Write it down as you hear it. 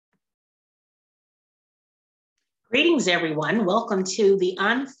Greetings, everyone. Welcome to the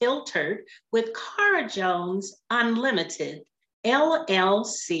Unfiltered with Cara Jones Unlimited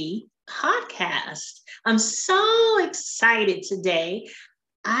LLC podcast. I'm so excited today.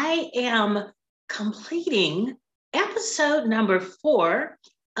 I am completing episode number 4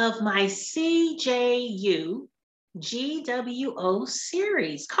 of my CJU GWO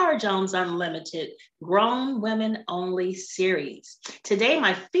series, Cara Jones Unlimited, Grown Women Only series. Today,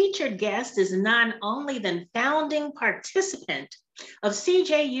 my featured guest is none only than founding participant of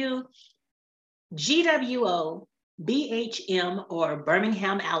CJU GWO BHM, or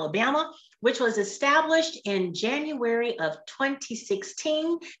Birmingham, Alabama, which was established in January of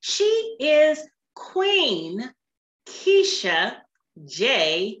 2016. She is Queen Keisha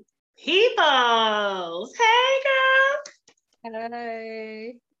J. Peoples. Hey, girl.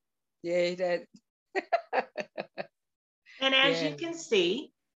 Hey. Yeah, that. And as you can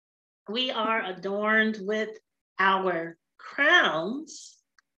see, we are adorned with our crowns.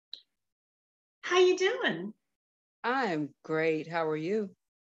 How you doing? I am great. How are you?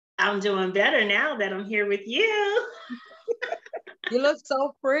 I'm doing better now that I'm here with you. You look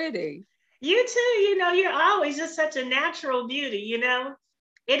so pretty. You too. You're always just such a natural beauty.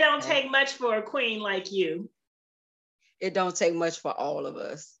 It don't take much for a queen like you. It don't take much for all of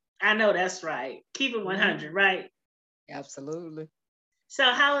us. I know that's right. Keep it 100, right? Absolutely. So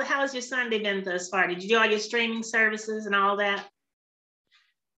how's your Sunday been thus far? Did you do all your streaming services and all that?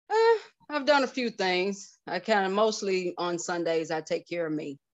 I've done a few things. I kind of mostly on Sundays I take care of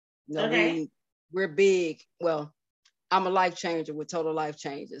me. Okay. We're big. Well, I'm a life changer with Total Life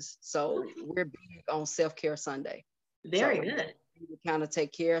Changes. So we're big on self-care Sunday. Very good. You kind of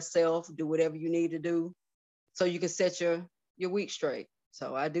take care of self, do whatever you need to do so you can set your week straight.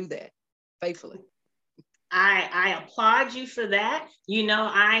 So I do that faithfully. I applaud you for that.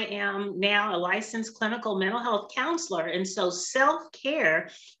 I am now a licensed clinical mental health counselor. And so self-care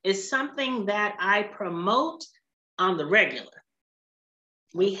is something that I promote on the regular.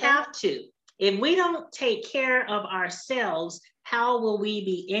 We have to. If we don't take care of ourselves, how will we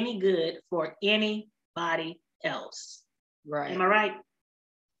be any good for anybody else? Right. Am I right?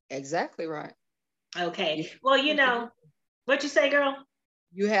 Exactly right. Okay. Well, what you say, girl?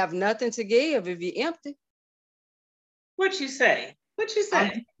 You have nothing to give if you're empty. What you say? I'm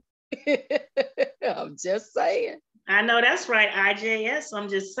just saying. I know that's right, IJS. I'm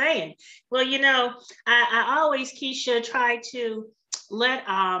just saying. Well, I always, Keisha, try to let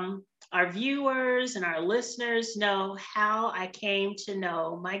our viewers and our listeners know how I came to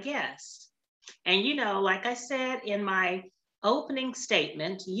know my guest. And, like I said in my opening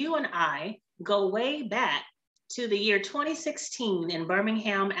statement, you and I go way back to the year 2016 in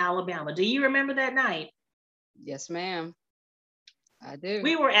Birmingham, Alabama. Do you remember that night? Yes, ma'am. I do.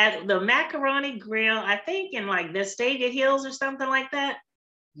 We were at the Macaroni Grill, I think in like Vestavia Hills or something like that.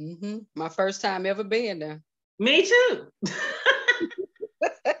 My first time ever being there. Me too.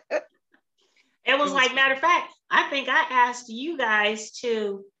 It was like, matter of fact, I think I asked you guys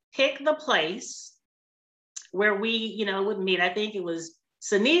to pick the place where we, would meet. I think it was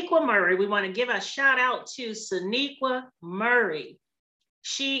Saniqua Murray. We want to give a shout out to Saniqua Murray.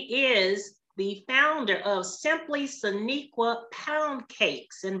 She is the founder of Simply Saniqua Pound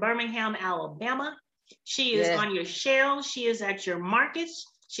Cakes in Birmingham, Alabama. She is on your shelves. She is at your markets.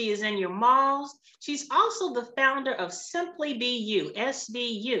 She is in your malls. She's also the founder of Simply BU,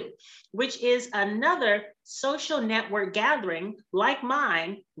 SBU, which is another social network gathering like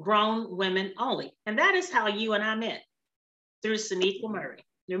mine, Grown Women Only. And that is how you and I met, through Saniqua Murray.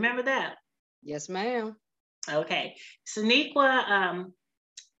 You remember that? Yes, ma'am. Okay. Saniqua,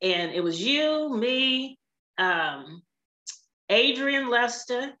 and it was you, me, Adrian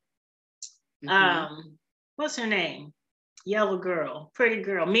Lester, what's her name? Yellow girl, pretty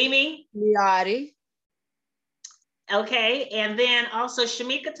girl, Mimi. Miotti. Okay, and then also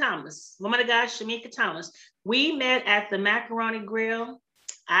Shamika Thomas, woman of God, Shamika Thomas. We met at the Macaroni Grill.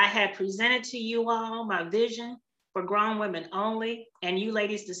 I had presented to you all my vision for Grown Women Only, and you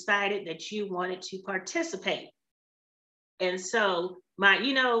ladies decided that you wanted to participate. And so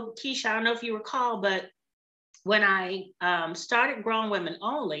Keisha, I don't know if you recall, but when I started Grown Women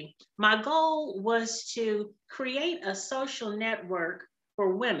Only, my goal was to create a social network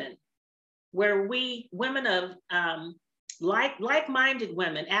for women where women of like-minded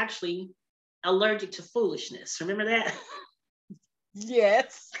women, actually allergic to foolishness. Remember that?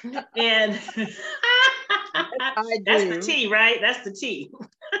 Yes. And I that's do. the T, right? That's the T.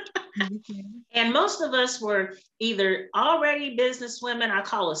 And most of us were either already businesswomen, I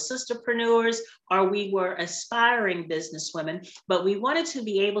call us sisterpreneurs, or we were aspiring businesswomen, but we wanted to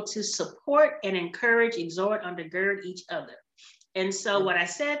be able to support and encourage, exhort, undergird each other. And so what I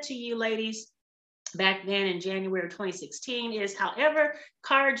said to you ladies back then in January of 2016 is, however,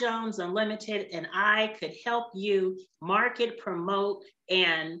 Cara Jones Unlimited and I could help you market, promote,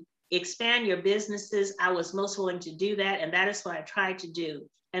 and expand your businesses, I was most willing to do that. And that is what I tried to do.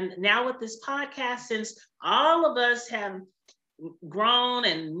 And now with this podcast, since all of us have grown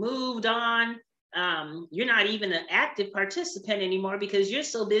and moved on, you're not even an active participant anymore because you're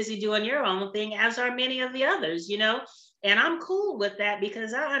so busy doing your own thing, as are many of the others, you know? And I'm cool with that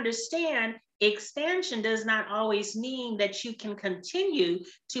because I understand expansion does not always mean that you can continue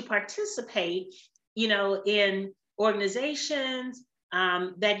to participate, you know, in organizations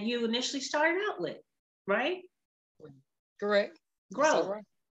that you initially started out with, right? Correct. Growth. Right.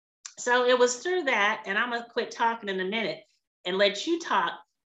 So it was through that, and I'm gonna quit talking in a minute and let you talk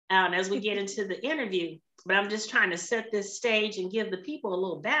as we get into the interview, but I'm just trying to set this stage and give the people a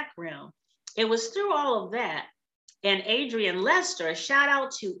little background. It was through all of that, and Adrienne Lester, a shout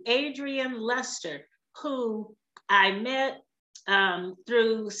out to Adrienne Lester, who I met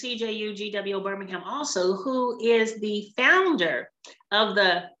through CJU GWO Birmingham also, who is the founder of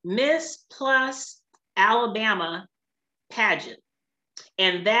the Miss Plus Alabama pageant.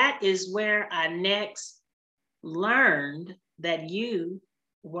 And that is where I next learned that you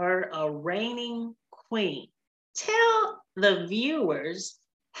were a reigning queen. Tell the viewers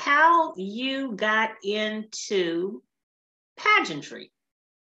how you got into pageantry.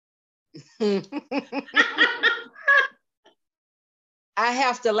 I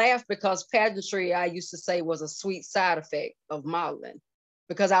have to laugh because pageantry, I used to say, was a sweet side effect of modeling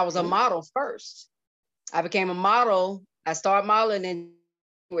because I was a model first. I became a model. I started modeling in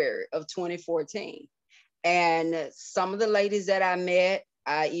January of 2014. And some of the ladies that I met,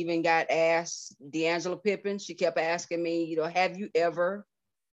 I even got asked, D'Angela Pippin, she kept asking me, you know, have you ever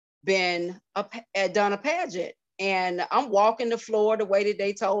done a pageant? And I'm walking the floor the way that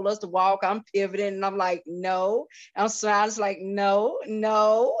they told us to walk. I'm pivoting and I'm like, no. I'm smiling, like, no.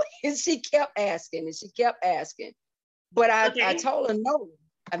 And she kept asking and she kept asking. But I told her, no,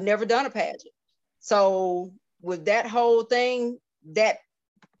 I've never done a pageant. So with that whole thing, that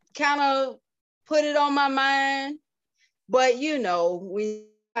kind of put it on my mind. But you know, when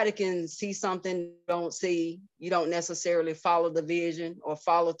somebody can see something you don't see, you don't necessarily follow the vision or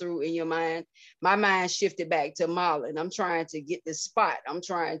follow through in your mind. My mind shifted back to modeling. I'm trying to get this spot. I'm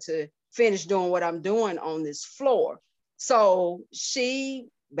trying to finish doing what I'm doing on this floor. So she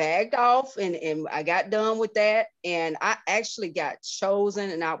bagged off and I got done with that. And I actually got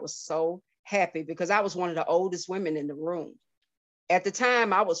chosen and I was so happy because I was one of the oldest women in the room. At the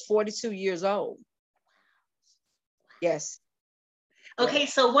time, I was 42 years old. Yes. Okay,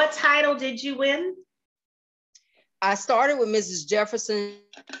 so what title did you win? I started with Mrs. Jefferson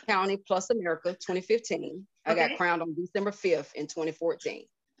County Plus America 2015. I got crowned on December 5th in 2014.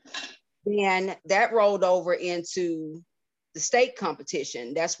 Then that rolled over into the state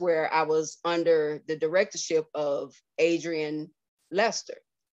competition. That's where I was under the directorship of Adrienne Lester.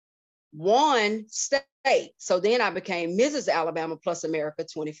 Won state. So then I became Mrs. Alabama Plus America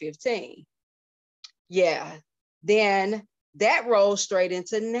 2015. Yeah. Then that rolled straight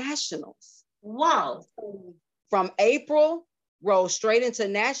into nationals. Wow. From April, rolled straight into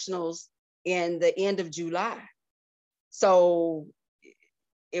nationals in the end of July. So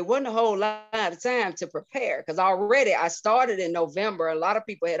it wasn't a whole lot of time to prepare because already I started in November. A lot of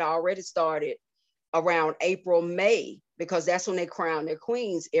people had already started around April, May, because that's when they crown their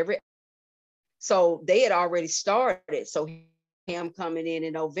queens so they had already started. So him coming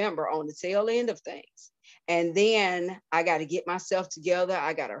in November on the tail end of things. And then I got to get myself together.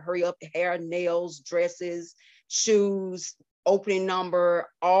 I got to hurry up, hair, nails, dresses, shoes, opening number,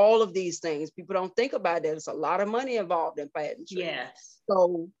 all of these things. People don't think about that. There's a lot of money involved in pageantry. Yes.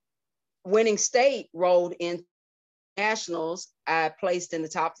 So winning state rolled in nationals. I placed in the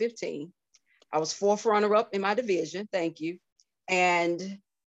top 15. I was 4th runner-up in my division. Thank you. And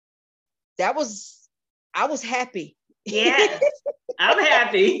I was happy. Yeah, I'm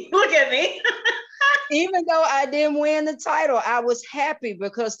happy. Look at me. Even though I didn't win the title, I was happy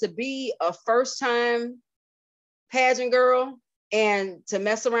because to be a first-time pageant girl and to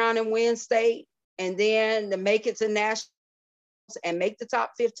mess around and win state and then to make it to nationals and make the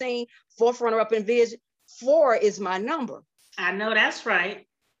top 15, 4th runner-up in division, 4 is my number. I know that's right.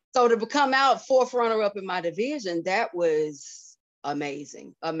 So to become out 4th runner-up in my division, that was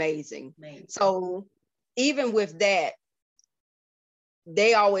amazing. So even with that,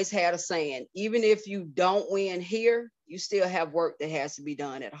 they always had a saying, even if you don't win here, you still have work that has to be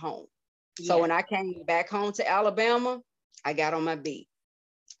done at home. So when I came back home to Alabama, I got on my beat.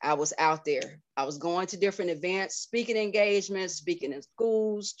 I was out there. I was going to different events, speaking engagements, speaking in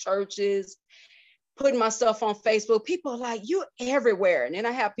schools, churches, putting my stuff on Facebook. People are like, you're everywhere. And then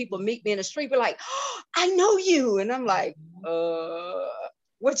I have people meet me in the street, be like, oh, I know you. And I'm like,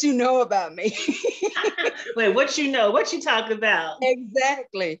 what you know about me? Wait, what you know? What you talking about?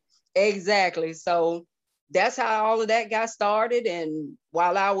 Exactly. So that's how all of that got started. And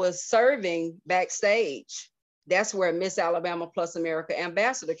while I was serving backstage, that's where Miss Alabama Plus America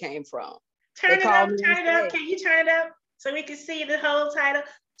Ambassador came from. Turn it up. Can you turn it up so we can see the whole title?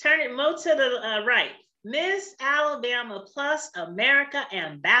 Turn it more to the right. Miss Alabama Plus America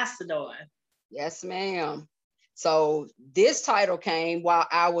Ambassador. Yes, ma'am. So this title came while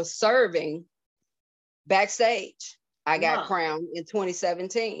I was serving backstage. I got crowned in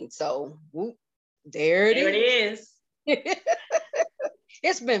 2017. So whoop, there it is.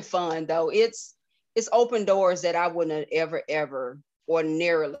 It's been fun though. It's opened doors that I wouldn't have ever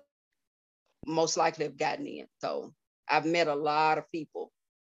ordinarily most likely have gotten in. So I've met a lot of people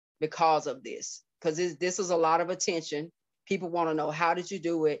because of this, because this is a lot of attention. People want to know, how did you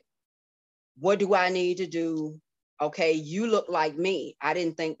do it? What do I need to do? Okay, you look like me. I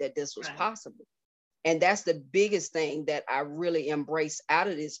didn't think that this was possible. And that's the biggest thing that I really embraced out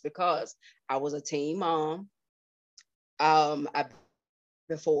of this, because I was a teen mom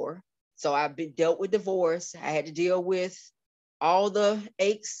before. So I've dealt with divorce. I had to deal with all the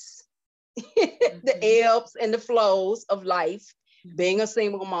aches, the ebbs and the flows of life, being a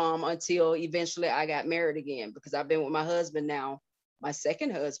single mom, until eventually I got married again, because I've been with my husband now, my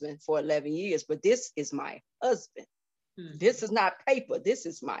second husband, for 11 years. But this is my husband. This is not paper. This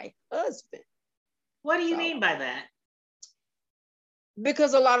is my husband. What do you mean by that?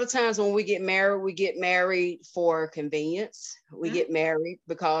 Because a lot of times when we get married for convenience. We get married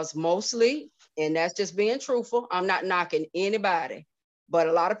because mostly, and that's just being truthful, I'm not knocking anybody, but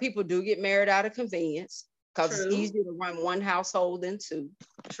a lot of people do get married out of convenience, because it's easier to run one household than two.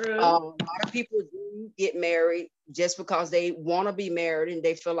 True. A lot of people do get married just because they want to be married and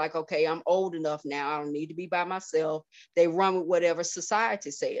they feel like, okay, I'm old enough now, I don't need to be by myself. They run with whatever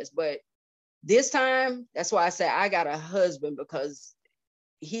society says. But this time, that's why I say I got a husband, because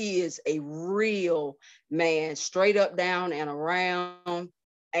he is a real man, straight up, down, and around.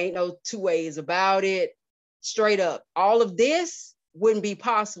 Ain't no two ways about it. Straight up. All of this wouldn't be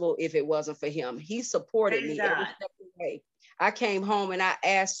possible if it wasn't for him. He supported me every step of the way. I came home and I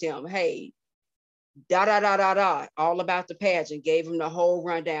asked him, hey, all about the pageant, gave him the whole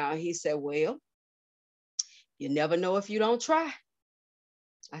rundown. He said, well, you never know if you don't try.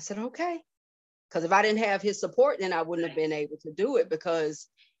 I said, okay. Because if I didn't have his support, then I wouldn't have been able to do it. Because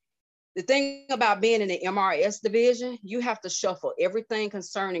the thing about being in the MRS division, you have to shuffle everything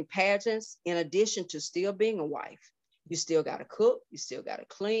concerning pageants, in addition to still being a wife. You still got to cook, you still got to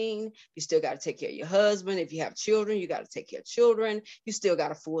clean, you still got to take care of your husband. If you have children, you got to take care of children. You still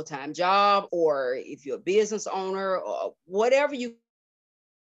got a full-time job, or if you're a business owner or whatever you.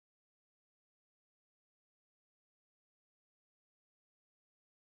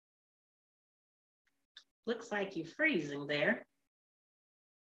 Looks like you're freezing there.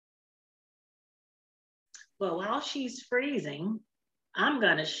 Well, while she's freezing, I'm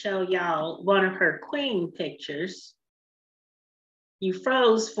going to show y'all one of her queen pictures. You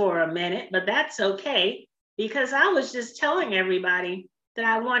froze for a minute, but that's okay, because I was just telling everybody that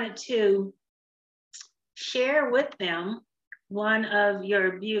I wanted to share with them one of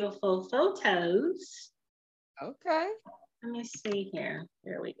your beautiful photos. Okay. Let me see here.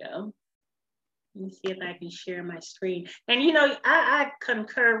 There we go. Let me see if I can share my screen. And you know, I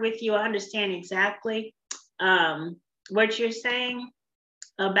concur with you. I understand exactly what you're saying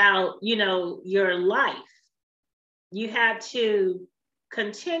about, you know, your life. You had to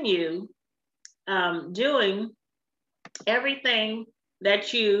continue doing everything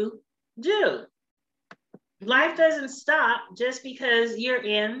that you do. Life doesn't stop just because you're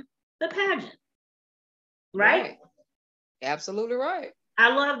in the pageant, right? Absolutely right.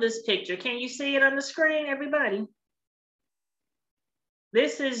 I love this picture. Can you see it on the screen, everybody?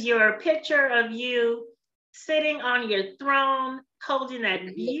 This is your picture of you sitting on your throne, holding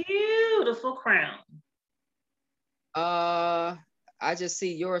that beautiful crown. I just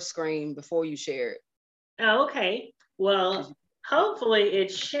see your screen before you share it. Oh, okay. Well, hopefully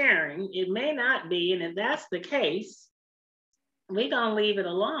it's sharing. It may not be, and if that's the case, we're gonna leave it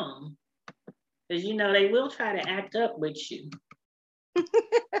alone. Because you know they will try to act up with you.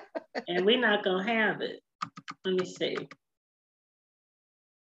 And we're not gonna have it. Let me see.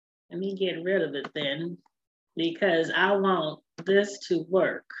 Let me get rid of it then, because I want this to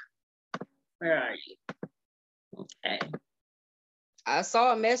work. Where are you? Okay. I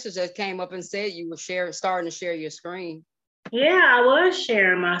saw a message that came up and said you were starting to share your screen. Yeah, I was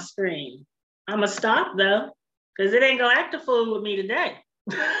sharing my screen. I'm gonna stop though, because it ain't gonna act a fool with me today.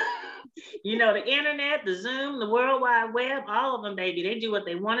 You know, the internet, the Zoom, the World Wide Web, all of them, baby, they do what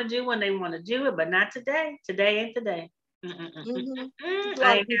they want to do when they want to do it, but not today. Today ain't today.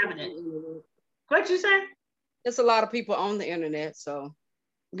 I ain't having it. What'd you say? There's a lot of people on the internet, so.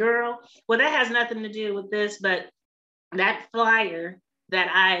 Girl, well, that has nothing to do with this, but that flyer that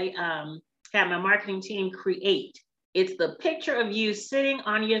I had my marketing team create, it's the picture of you sitting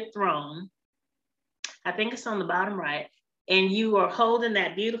on your throne. I think it's on the bottom right, and you are holding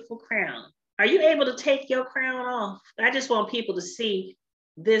that beautiful crown. Are you able to take your crown off? I just want people to see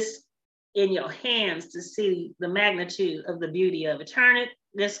this in your hands, to see the magnitude of the beauty of it. Turn it,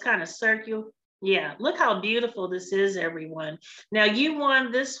 this kind of circle. Yeah, look how beautiful this is, everyone. Now, you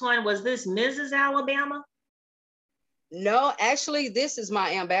won this one. Was this Mrs. Alabama? No, actually, this is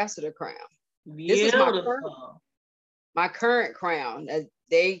my ambassador crown. Beautiful. This is my current crown.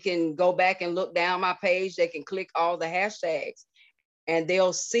 They can go back and look down my page. They can click all the hashtags and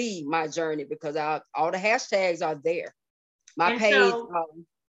they'll see my journey, because all the hashtags are there. My page,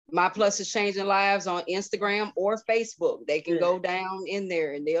 My Plus is Changing Lives, on Instagram or Facebook. They can go down in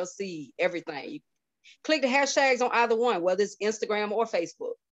there and they'll see everything. You click the hashtags on either one, whether it's Instagram or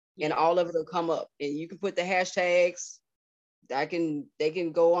Facebook, and all of it will come up. And you can put the hashtags. They can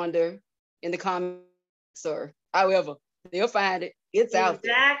go under in the comments or however, they'll find it. It's out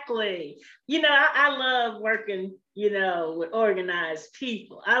there. Exactly. You know, I love working, you know, with organized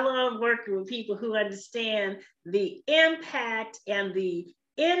people. I love working with people who understand the impact and the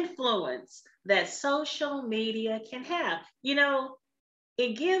influence that social media can have. You know,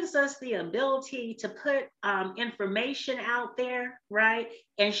 it gives us the ability to put information out there, right?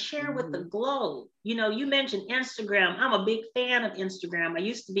 And share with the globe. You know, you mentioned Instagram. I'm a big fan of Instagram. I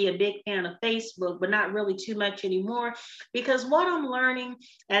used to be a big fan of Facebook, but not really too much anymore, because what I'm learning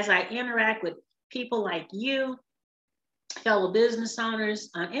as I interact with people like you, fellow business owners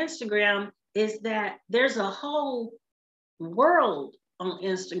on Instagram, is that there's a whole world on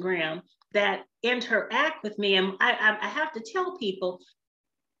Instagram that interact with me. And I have to tell people,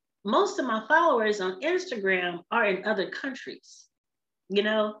 most of my followers on Instagram are in other countries, you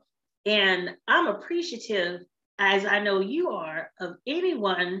know, and I'm appreciative, as I know you are, of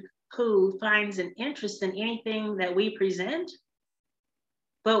anyone who finds an interest in anything that we present.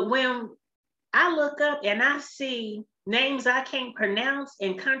 But when I look up and I see names I can't pronounce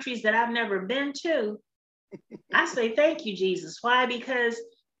in countries that I've never been to, I say, thank you, Jesus. Why? Because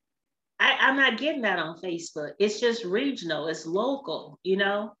I'm not getting that on Facebook. It's just regional, it's local, you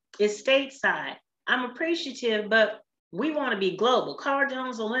know, it's stateside. I'm appreciative, but we want to be global. Carl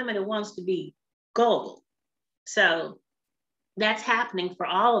Jones Unlimited wants to be global. So that's happening for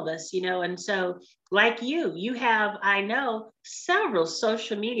all of us, you know. And so, like you have, I know, several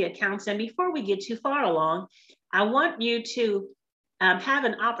social media accounts. And before we get too far along, I want you to have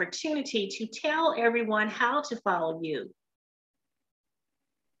an opportunity to tell everyone how to follow you.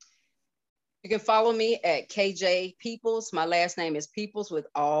 You can follow me at KJ Peoples. My last name is Peoples with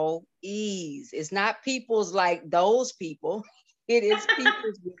all E's. It's not Peoples like those people. It is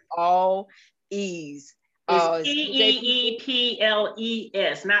Peoples with all E's. It's P-E-E-P-L-E-S,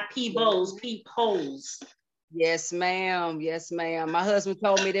 not P-Bowls, P-Poles. Yes, ma'am. Yes, ma'am. My husband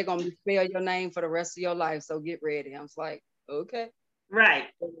told me they're going to spell your name for the rest of your life, so get ready. I was like, okay. Right.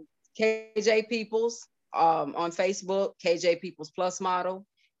 KJ Peoples on Facebook, KJ Peoples Plus Model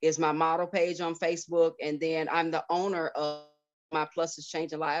is my model page on Facebook. And then I'm the owner of My Plus is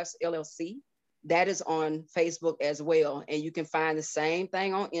Changing Lives, LLC. That is on Facebook as well. And you can find the same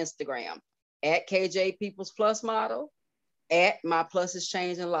thing on Instagram at KJ Peoples Plus Model, at My Plus is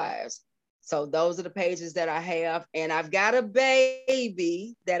Changing Lives. So those are the pages that I have. And I've got a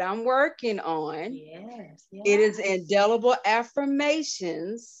baby that I'm working on. Yes, yes. It is Indelible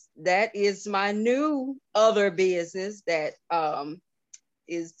Affirmations. That is my new other business that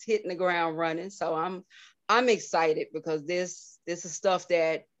is hitting the ground running. So I'm excited, because this is stuff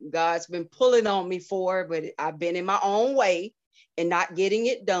that God's been pulling on me for, but I've been in my own way and not getting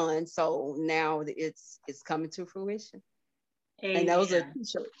it done. So now it's coming to fruition. Amen. And those are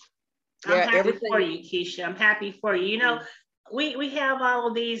t-shirts. I'm happy for you, Keisha. I'm happy for you. You know, we have all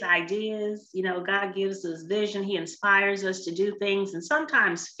of these ideas. You know, God gives us vision. He inspires us to do things. And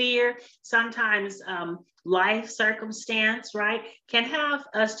sometimes fear, sometimes life circumstance, right, can have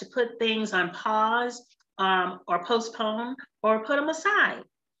us to put things on pause or postpone or put them aside.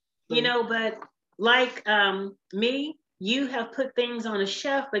 You know, but like me, you have put things on a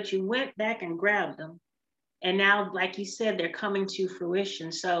shelf, but you went back and grabbed them. And now, like you said, they're coming to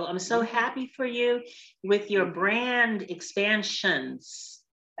fruition. So I'm so happy for you with your brand expansions.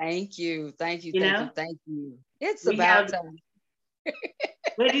 Thank you. Thank you. You Thank know? you. Thank you. It's We about have, time.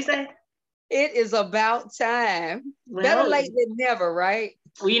 what did you say? It is about time. Better Well, late than never, right?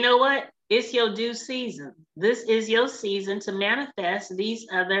 well, you know what? It's your due season. This is your season to manifest these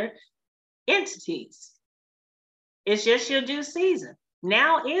other entities. It's just your due season.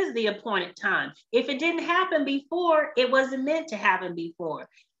 Now is the appointed time. If it didn't happen before, it wasn't meant to happen before.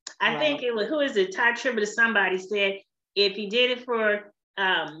 I think it was, who is it? Ty Tribbett or somebody said, if he did it for,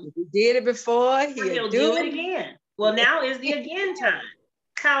 if he did it before, he'll do it again. Well, now is the again time.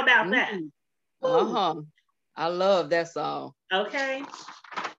 How about that? I love that song. Okay.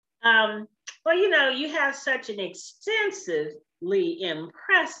 Well, you know, you have such an extensively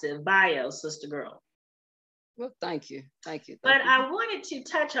impressive bio, sister girl. Well, thank you. Thank you. But I wanted to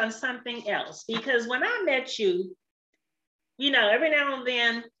touch on something else, because when I met you, you know, every now and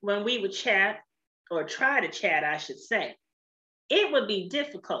then when we would chat, or try to chat, I should say, it would be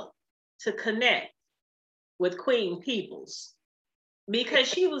difficult to connect with Queen Peoples because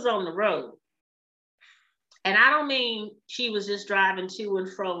she was on the road. And I don't mean she was just driving to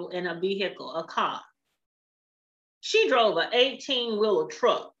and fro in a vehicle, a car. She drove an 18-wheeler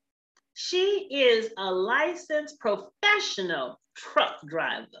truck. She is a licensed professional truck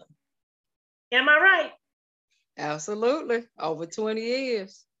driver. Am I right? Absolutely. Over 20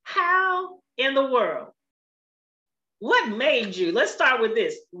 years. How in the world? What made you? Let's start with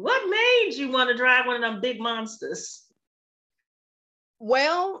this. What made you want to drive one of them big monsters?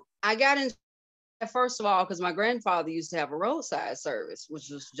 Well, I got into first of all because my grandfather used to have a roadside service, which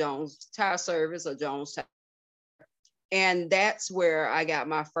was Jones Tire Service or Jones Tire. And that's where I got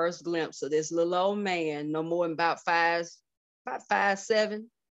my first glimpse of this little old man, no more than about 5'7".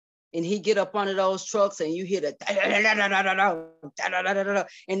 And he get up under those trucks and you hear the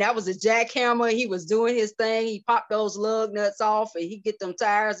and that was a jackhammer. He was doing his thing. He popped those lug nuts off and he get them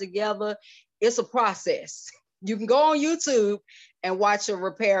tires together. It's a process. You can go on YouTube and watch a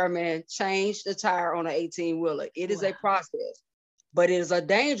repairman change the tire on an 18-wheeler. It is a process, but it is a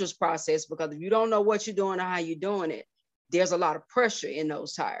dangerous process because if you don't know what you're doing or how you're doing it, there's a lot of pressure in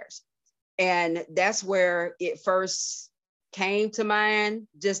those tires. And that's where it first came to mind,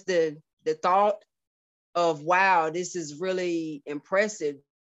 just the thought of, wow, this is really impressive.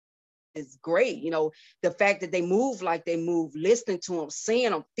 It's great. You know, the fact that they move like they move, listening to them,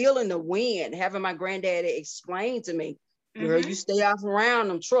 seeing them, feeling the wind, having my granddaddy explain to me, girl, you stay off around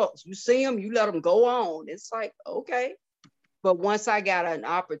them trucks. You see them, you let them go on. It's like, okay. But once I got an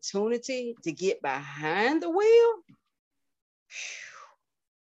opportunity to get behind the wheel,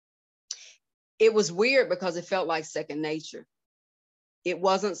 it was weird because it felt like second nature. It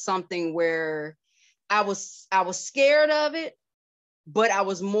wasn't something where I was scared of it, but I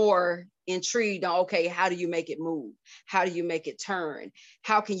was more intrigued on, okay, how do you make it move? How do you make it turn?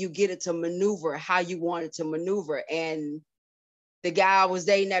 How can you get it to maneuver how you want it to maneuver? And the guy I was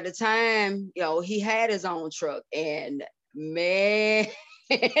dating at the time, you know, he had his own truck, and man,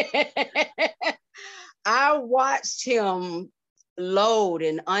 I watched him load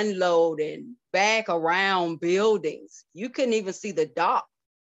and unload and back around buildings. You couldn't even see the dock,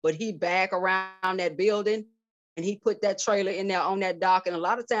 but he back around that building and he put that trailer in there on that dock. And a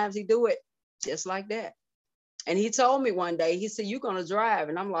lot of times he do it just like that. And he told me one day, he said, "You're going to drive."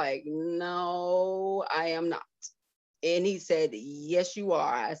 And I'm like, "No, I am not." And he said, "Yes, you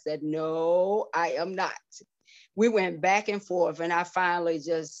are." I said, "No, I am not." We went back and forth and I finally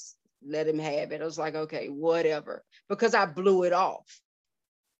just let him have it. I was like, okay, whatever, because I blew it off.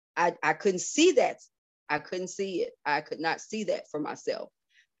 I couldn't see that. I couldn't see it. I could not see that for myself.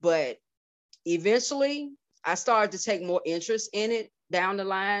 But eventually I started to take more interest in it down the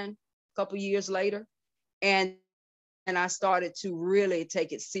line a couple years later. And I started to really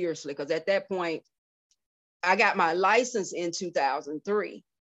take it seriously because at that point, I got my license in 2003.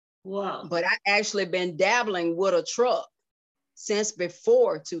 Wow. But I actually been dabbling with a truck since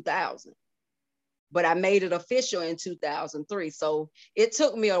before 2000. But I made it official in 2003. So it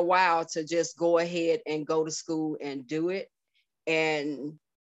took me a while to just go ahead and go to school and do it. And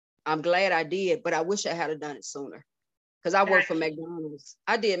I'm glad I did, but I wish I had done it sooner because I worked for McDonald's.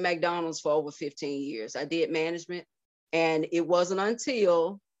 I did McDonald's for over 15 years. I did management. And it wasn't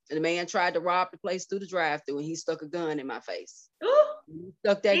until the man tried to rob the place through the drive-thru and he stuck a gun in my face. He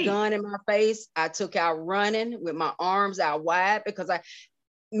stuck that gun in my face. I took out running with my arms out wide because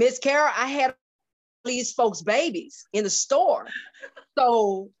Miss Carol, I had these folks' babies in the store.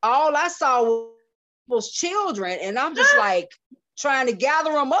 So all I saw was children, and I'm just like trying to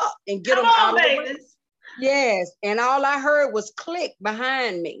gather them up and get Come them on, out of the way. babies. Yes, and all I heard was click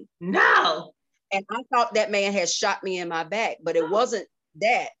behind me. No. And I thought that man had shot me in my back, but it wasn't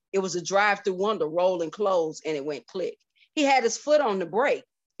that. It was a drive-through window rolling closed, and it went click. He had his foot on the brake.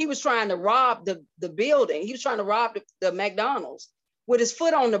 He was trying to rob the building. He was trying to rob the McDonald's with his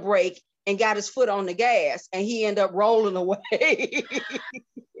foot on the brake and got his foot on the gas, and he ended up rolling away.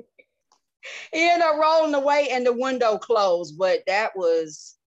 He ended up rolling away and the window closed. But that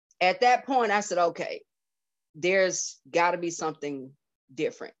was, at that point, I said, okay, there's got to be something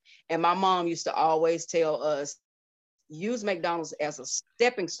different. And my mom used to always tell us, use McDonald's as a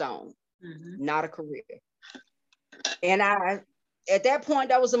stepping stone, not a career. And at that point,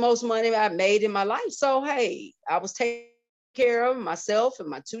 that was the most money I made in my life. So, hey, I was taking care of myself and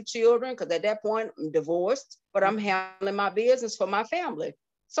my 2 children, because at that point, I'm divorced, but I'm handling my business for my family.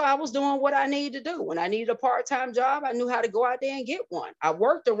 So I was doing what I needed to do. When I needed a part-time job, I knew how to go out there and get one. I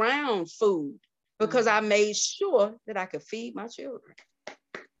worked around food because I made sure that I could feed my children.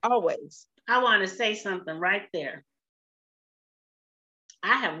 Always. I want to say something right there.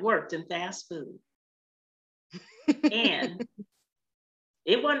 I have worked in fast food. And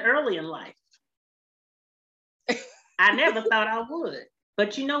it wasn't early in life. I never thought I would.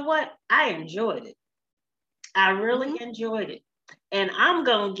 But you know what? I enjoyed it. I really enjoyed it. And I'm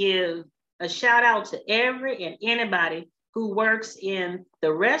going to give a shout out to every and anybody who works in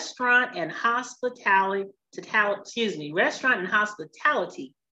the restaurant and hospitality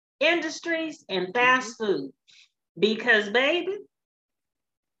industries and fast food. Because, baby,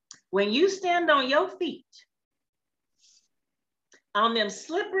 when you stand on your feet on them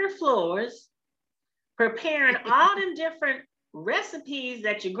slippery floors, preparing all them different recipes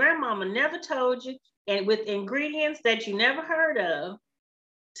that your grandmama never told you, and with ingredients that you never heard of,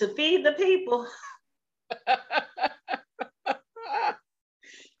 to feed the people,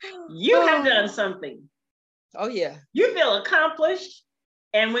 you have done something. Oh, yeah. You feel accomplished.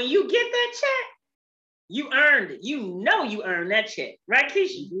 And when you get that check, you earned it. You know you earned that check. Right,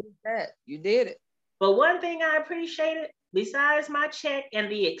 Keisha? You did that. You did it. But one thing I appreciated, besides my check and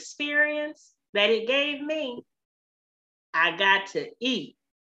the experience that it gave me, I got to eat.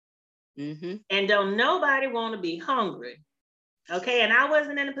 And don't nobody want to be hungry. Okay, and I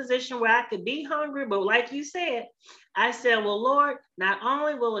wasn't in a position where I could be hungry, but like you said, I said, well, Lord, not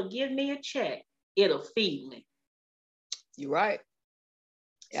only will it give me a check, it'll feed me. You're right.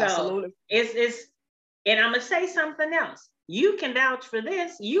 So absolutely. It's and I'm gonna say something else. You can vouch for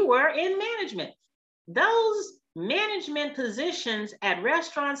this. You were in management. Those management positions at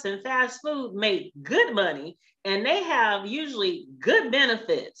restaurants and fast food make good money, and they have usually good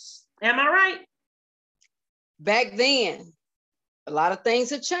benefits. Am I right? Back then, a lot of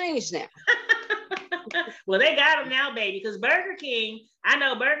things have changed now. Well, they got them now, baby, because Burger King, I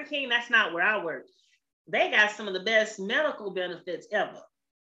know Burger King, that's not where I worked. They got some of the best medical benefits ever.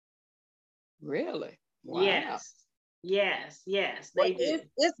 Really? Wow. Yes, they do.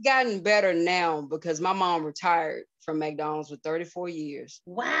 It's gotten better now because my mom retired from McDonald's with 34 years.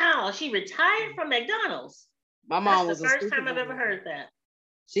 Wow, she retired from McDonald's. My mom was the first time I've ever heard that.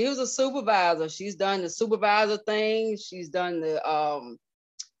 She was a supervisor. She's done the supervisor thing. She's done the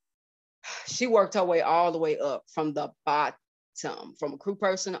she worked her way all the way up from the bottom, from a crew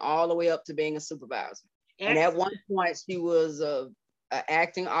person all the way up to being a supervisor. Excellent. And at one point she was a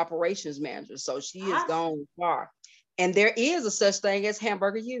acting operations manager. So she has gone far. And there is a such thing as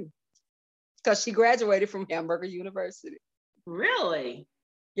Hamburger U, because she graduated from Hamburger University. Really?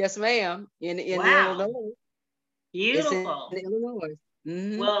 Yes, ma'am. In Illinois. Beautiful. It's in Illinois.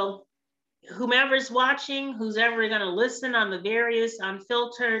 Well, whomever's watching, who's ever going to listen on the various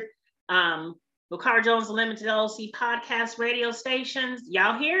unfiltered LaCar Jones Limited LLC podcast radio stations,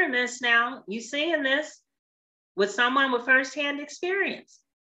 y'all hearing this now, you seeing this with someone with firsthand experience.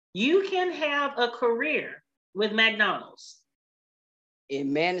 You can have a career with McDonald's.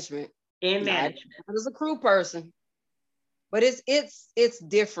 In management. Not as a crew person. But it's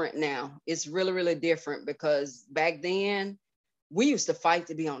different now. It's really, really different, because back then we used to fight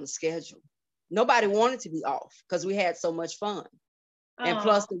to be on the schedule. Nobody wanted to be off because we had so much fun. And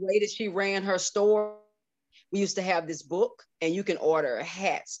plus the way that she ran her store, we used to have this book, and you can order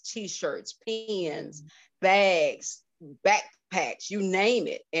hats, t-shirts, pens, bags, backpacks, you name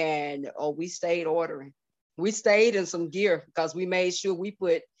it. And we stayed ordering. We stayed in some gear because we made sure we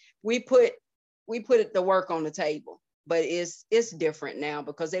put the work on the table. But it's different now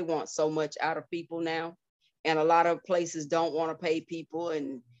because they want so much out of people now. And a lot of places don't want to pay people.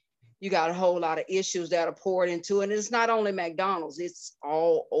 And you got a whole lot of issues that are poured into it. And it's not only McDonald's, it's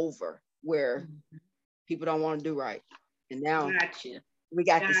all over where people don't want to do right. And now we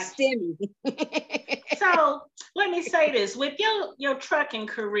got the stimmy. So let me say this, with your trucking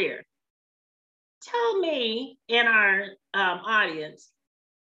career, tell me in our audience,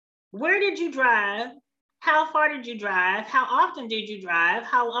 where did you drive? How far did you drive? How often did you drive?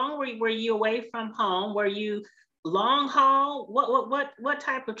 How long were you away from home? Were you long haul? What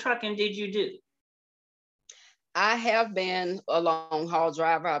type of trucking did you do? I have been a long haul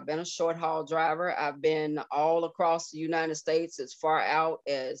driver. I've been a short haul driver. I've been all across the United States, as far out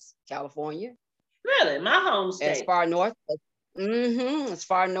as California. Really? My home state. As far north as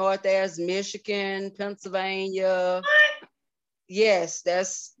far north as Michigan, Pennsylvania. What? Yes,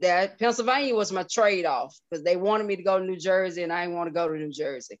 that. Pennsylvania was my trade-off because they wanted me to go to New Jersey and I didn't want to go to New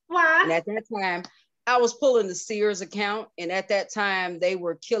Jersey. Why? And at that time, I was pulling the Sears account, and at that time they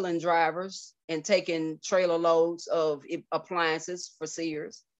were killing drivers and taking trailer loads of appliances for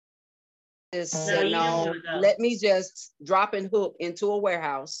Sears. Said, no, let me just drop and hook into a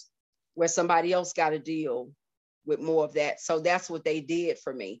warehouse where somebody else got to deal with more of that. So that's what they did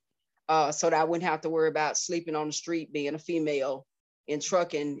for me. So that I wouldn't have to worry about sleeping on the street being a female. In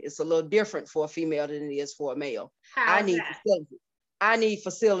trucking, it's a little different for a female than it is for a male. I need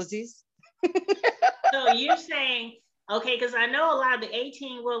facilities. So you're saying, okay, because I know a lot of the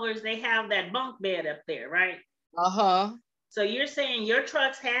 18-wheelers, they have that bunk bed up there, right? Uh-huh. So you're saying your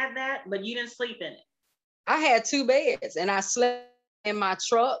trucks had that, but you didn't sleep in it? I had 2 beds and I slept in my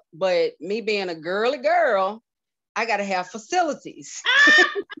truck, but me being a girly girl, I got to have facilities.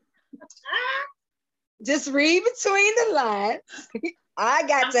 Just read between the lines. I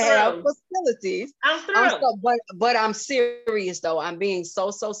got to have facilities. I'm through. But I'm serious though. I'm being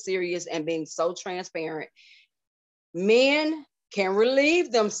so serious and being so transparent. Men can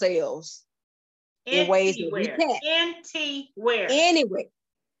relieve themselves in ways that we can't.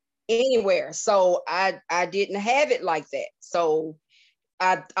 Anywhere. So I didn't have it like that. So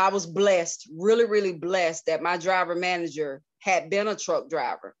I was blessed, really blessed that my driver manager had been a truck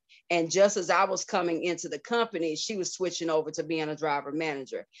driver. And just as I was coming into the company, she was switching over to being a driver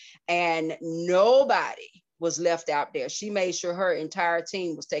manager. And nobody was left out there. She made sure her entire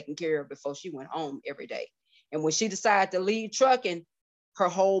team was taken care of before she went home every day. And when she decided to leave trucking, her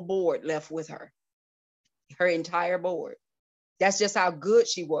whole board left with her, her entire board. That's just how good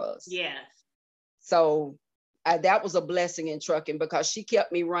she was. Yes. So that was a blessing in trucking because she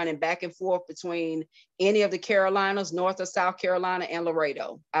kept me running back and forth between any of the Carolinas, North or South Carolina, and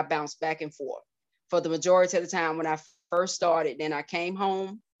Laredo. I bounced back and forth for the majority of the time when I first started. Then I came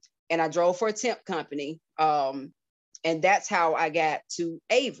home and I drove for a temp company. And that's how I got to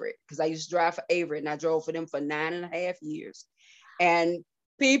Averett, because I used to drive for Averett and I drove for them for 9.5 years. And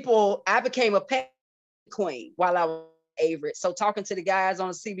I became a pet queen while I was Averett. So talking to the guys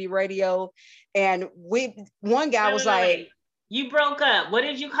on CB radio, and one guy was like, you broke up. What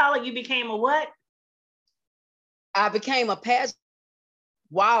did you call it? You became a what? I became a pageant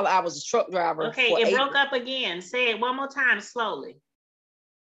while I was a truck driver. Okay, it broke up again. Say it one more time slowly.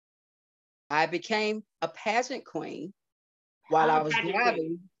 I became a pageant queen while I was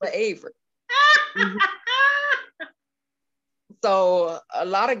driving for Averett. So a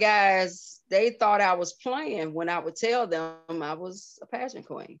lot of guys, they thought I was playing when I would tell them I was a pageant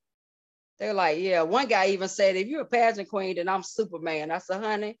queen. They're like, yeah, one guy even said, if you're a pageant queen, then I'm Superman. I said,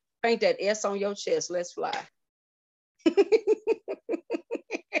 honey, paint that S on your chest, let's fly.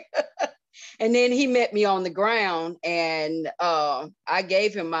 And then he met me on the ground and I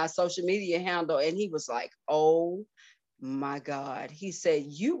gave him my social media handle and he was like, oh my God. He said,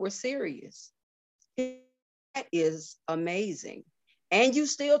 you were serious. That is amazing. And you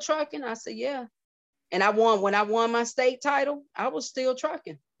still trucking? I said, yeah. And when I won my state title, I was still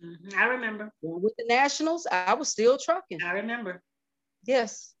trucking. Mm-hmm. I remember. With the Nationals, I was still trucking. I remember.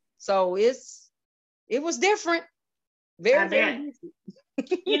 Yes. So it was different. Very different.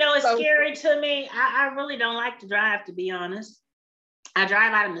 You know, it's scary to me. I really don't like to drive, to be honest. I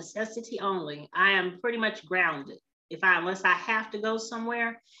drive out of necessity only. I am pretty much grounded unless I have to go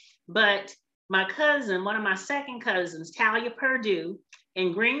somewhere. But my cousin, one of my second cousins, Talia Purdue,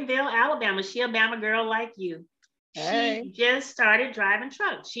 in Greenville, Alabama, she a Bama girl like you. Hey. She just started driving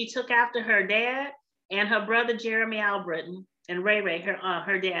trucks. She took after her dad and her brother, Jeremy Albritton, and Ray,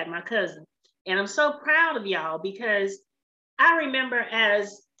 her dad, my cousin. And I'm so proud of y'all because I remember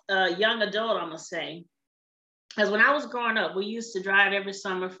as a young adult, I'm gonna say, because when I was growing up, we used to drive every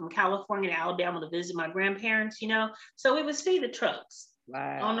summer from California to Alabama to visit my grandparents, you know? So we would see the trucks.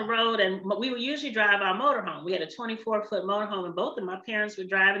 on the road, and we would usually drive our motorhome. We had a 24-foot motorhome, and both of my parents would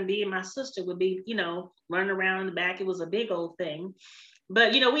drive, and me and my sister would be, running around in the back. It was a big old thing.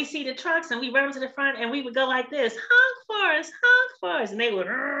 But, we see the trucks and we run to the front and we would go like this, honk for us. And they would,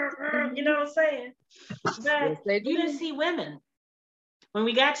 you know what I'm saying? But yes, you didn't see women. When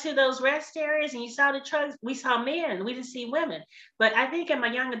we got to those rest areas and you saw the trucks, we saw men, we didn't see women. But I think in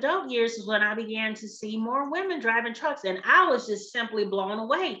my young adult years is when I began to see more women driving trucks. And I was just simply blown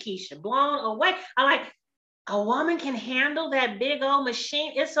away, Keisha, blown away. I'm like, a woman can handle that big old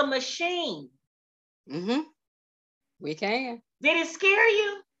machine. It's a machine. Mm-hmm. We can. Did it scare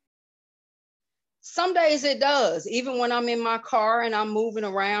you? Some days it does. Even when I'm in my car and I'm moving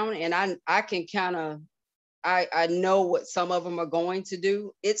around and I can kind of, I know what some of them are going to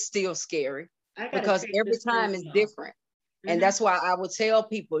do. It's still scary because every time is different. Mm-hmm. And that's why I would tell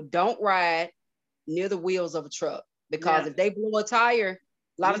people, don't ride near the wheels of a truck, because if they blow a tire,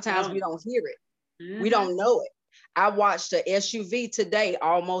 a lot of times we don't hear it. Mm-hmm. We don't know it. I watched a SUV today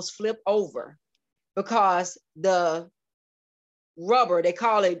almost flip over because the rubber, they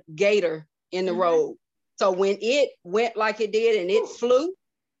call it gator in the road. So when it went like it did and it flew,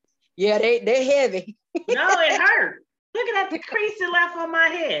 they're heavy. No, it hurt. Look at the crease it left on my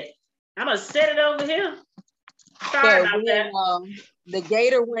head. I'm gonna set it over here. Sorry about that. The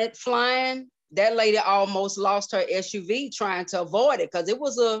gator went flying. That lady almost lost her SUV trying to avoid it because it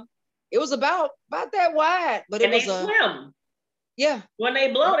was about that wide, but and they swim. Yeah. When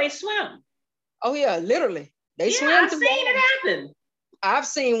they blow, they swim. Oh yeah, literally. They swim. I've seen it happen. I've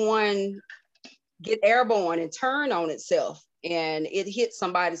seen one get airborne and turn on itself, and it hit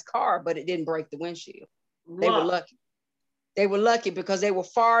somebody's car, but it didn't break the windshield. They were lucky. They were lucky because they were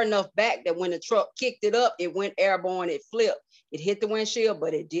far enough back that when the truck kicked it up, it went airborne, it flipped. It hit the windshield,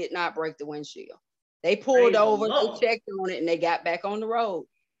 but it did not break the windshield. They pulled over, they checked on it, and they got back on the road.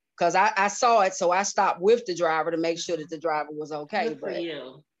 Because I saw it, so I stopped with the driver to make sure that the driver was okay. Good for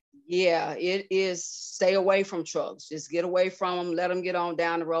you. Yeah, it is. Stay away from trucks. Just get away from them. Let them get on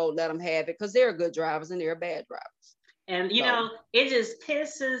down the road. Let them have it, because they're good drivers and they're bad drivers. And it just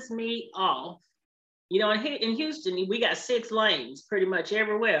pisses me off. In Houston, we got 6 lanes pretty much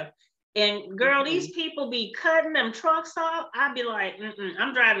everywhere. And girl, these people be cutting them trucks off. I'd be like,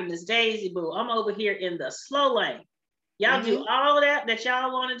 I'm driving this Daisy Boo. I'm over here in the slow lane. Y'all do all of that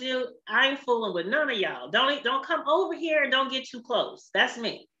y'all want to do. I ain't fooling with none of y'all. Don't come over here and don't get too close. That's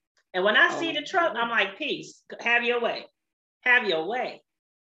me. And when I see the truck, I'm like, peace, have your way. Have your way.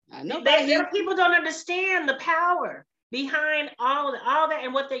 I know people don't understand the power behind all that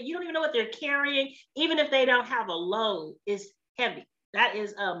and you don't even know what they're carrying. Even if they don't have a load, it's heavy. That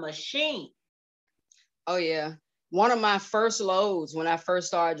is a machine. Oh yeah. One of my first loads when I first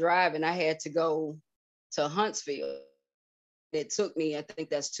started driving, I had to go to Huntsville. It took me, I think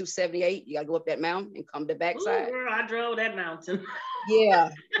that's 278. You gotta go up that mountain and come to the backside. Ooh, girl, I drove that mountain. Yeah.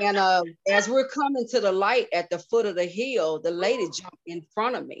 And as we're coming to the light at the foot of the hill, the lady jumped in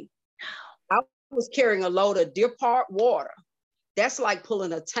front of me. I was carrying a load of Deer Park water. That's like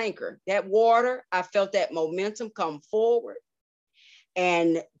pulling a tanker. That water, I felt that momentum come forward.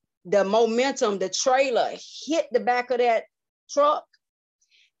 And the momentum, the trailer hit the back of that truck.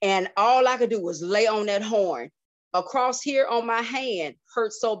 And all I could do was lay on that horn. Across here on my hand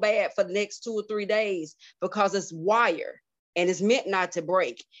hurt so bad for the next 2 or 3 days because it's wire and it's meant not to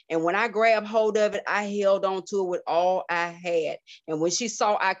break. And when I grabbed hold of it, I held on to it with all I had. And when she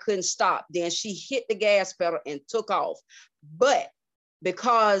saw I couldn't stop, then she hit the gas pedal and took off. But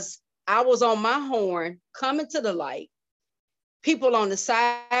because I was on my horn coming to the light, people on the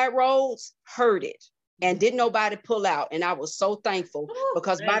side roads heard it and didn't nobody pull out. And I was so thankful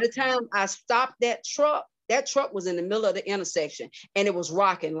because by the time I stopped that truck was in the middle of the intersection and it was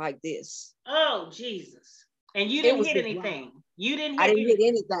rocking like this. Oh, Jesus. And you didn't hit anything. I didn't hit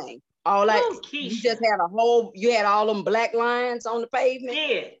anything. You just had you had all them black lines on the pavement.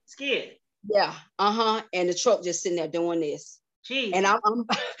 Scared. Yeah. And the truck just sitting there doing this. Jeez. And I'm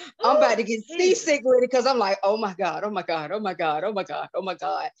about to get seasick with it because I'm like, oh my God, oh my God, oh my God, oh my God, oh my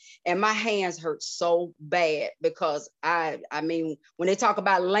God. And my hands hurt so bad because I mean, when they talk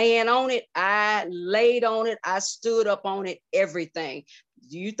about laying on it, I laid on it, I stood up on it, everything.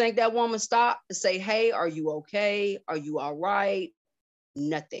 Do you think that woman stopped to say, hey, are you okay? Are you all right?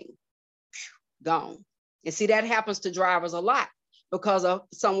 Nothing. Gone. And see, that happens to drivers a lot because of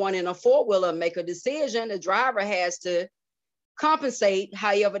someone in a four-wheeler make a decision, the driver has to compensate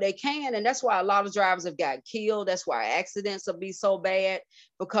however they can. And that's why a lot of drivers have got killed. That's why accidents will be so bad,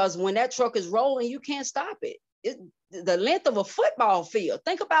 because when that truck is rolling, you can't stop it. The length of a football field.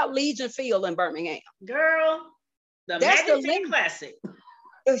 Think about Legion Field in Birmingham. Girl, The That's Magic the 10 Classic.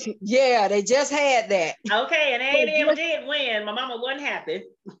 Yeah, they just had that. Okay, and A&M did win. My mama wasn't happy.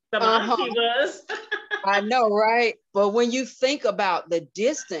 But my auntie was. I know, right? But when you think about the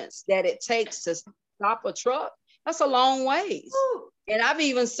distance that it takes to stop a truck, that's a long ways. Ooh. And I've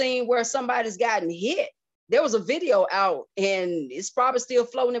even seen where somebody's gotten hit. There was a video out, and it's probably still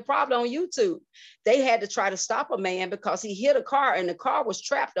floating, and probably on YouTube. They had to try to stop a man because he hit a car, and the car was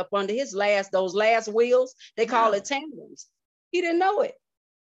trapped up under those last wheels. They call it tandems. He didn't know it.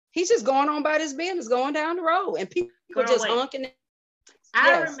 He's just going on about his business, going down the road, and people just honking.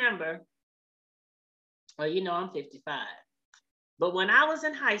 I remember, well, you know, I'm 55. But when I was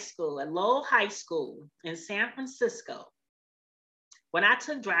in high school, at Lowell High School in San Francisco, when I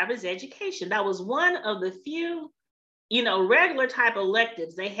took driver's education, that was one of the few, you know, regular type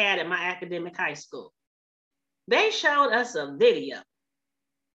electives they had at my academic high school. They showed us a video,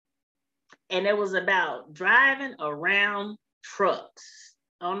 and it was about driving around trucks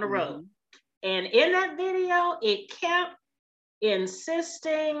on the road. And in that video, it kept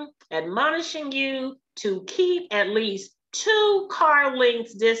insisting, admonishing you to keep at least 2 car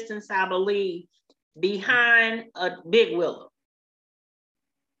lengths distance, I believe, behind a big wheeler.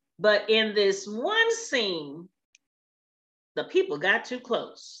 But in this one scene, the people got too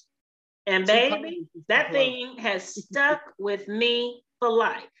close. And baby, that thing has stuck with me for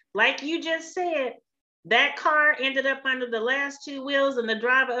life. Like you just said, that car ended up under the last 2 wheels, and the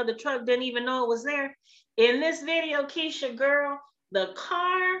driver of the truck didn't even know it was there. In this video, Keisha, girl, the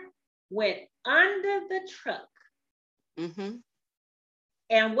car went under the truck.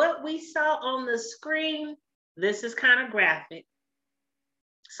 And what we saw on the screen, this is kind of graphic.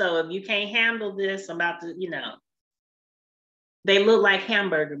 So if you can't handle this, I'm about to, you know, they look like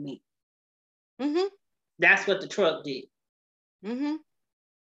hamburger meat. That's what the truck did.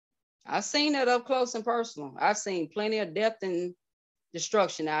 I've seen it up close and personal. I've seen plenty of death and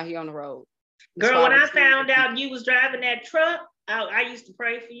destruction out here on the road. Girl, when I found out you was driving that truck, I used to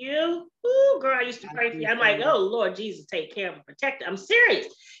pray for you. Ooh, girl, I used to pray for you. I'm like, oh, Lord Jesus, take care of and protect them. I'm serious,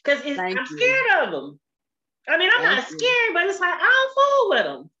 because I'm scared of them. I mean, I'm not scared, but it's like, I don't fool with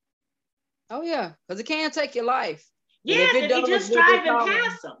them. Oh, yeah, because it can take your life. Yes, if you just driving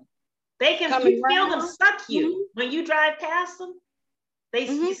past them. They can, you feel them suck you. When you drive past them,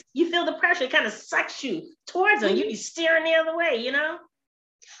 you feel the pressure. It kind of sucks you towards them. You be steering the other way, you know?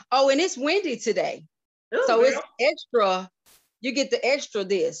 Oh, and it's windy today. Ooh, so girl. It's extra. You get the extra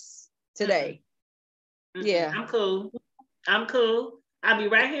this today. Yeah. I'm cool. I'll be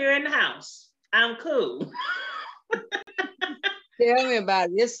right here in the house. I'm cool. Tell me about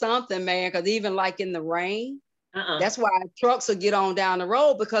it. It's something, man, because even like in the rain, that's why trucks will get on down the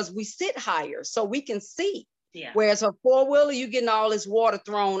road, because we sit higher so we can see. Yeah. Whereas a 4-wheeler, you getting all this water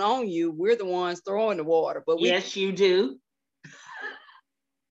thrown on you. We're the ones throwing the water. But yes, you do.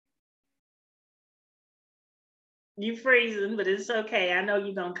 You freezing, but it's okay. I know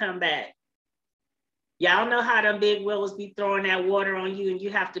you're gonna come back. Y'all know how them big wheels be throwing that water on you, and you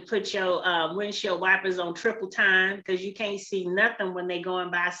have to put your windshield wipers on triple time because you can't see nothing when they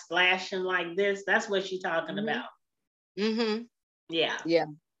going by splashing like this. That's what she's talking about. Yeah. Yeah,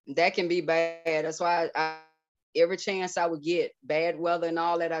 that can be bad. That's why every chance I would get, bad weather and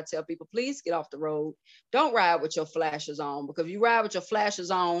all that, I tell people, please get off the road. Don't ride with your flashers on, because if you ride with your flashers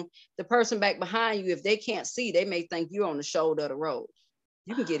on, the person back behind you, if they can't see, they may think you're on the shoulder of the road.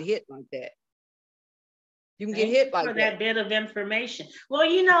 You can get hit like that. You can get hit like that. For that bit of information. Well,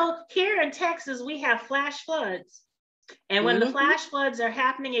 you know, here in Texas, we have flash floods. And when the flash floods are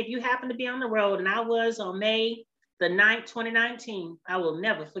happening, if you happen to be on the road, and I was on May the 9th, 2019, I will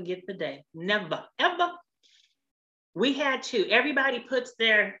never forget the day. Never, ever. We had to, everybody puts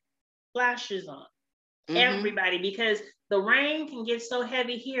their flashers on. Everybody, because the rain can get so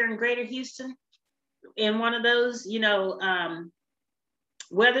heavy here in Greater Houston in one of those, you know,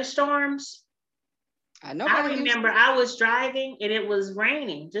 weather storms. I remember I was driving and it was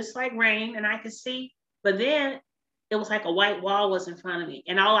raining, just like rain, and I could see, but then it was like a white wall was in front of me,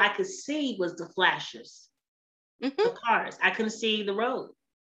 and all I could see was the flashers, the cars. I couldn't see the road.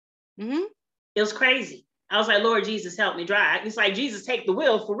 It was crazy. I was like, Lord Jesus, help me drive. It's like, Jesus, take the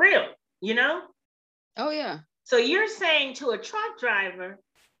wheel for real, you know? Oh, yeah. So you're saying to a truck driver,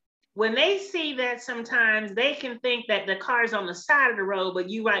 when they see that, sometimes they can think that the car's on the side of the road, but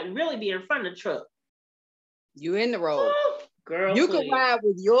you might really be in front of the truck. You in the road. Oh, girl, you could ride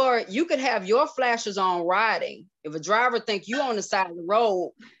with you could have your flashers on riding. If a driver think you on the side of the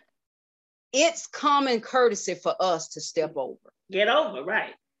road, it's common courtesy for us to step over. Get over,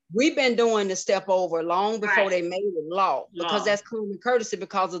 right. We've been doing the step over long before they made it law, because that's common courtesy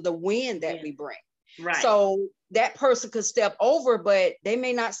because of the wind that we bring. Right. So that person could step over, but they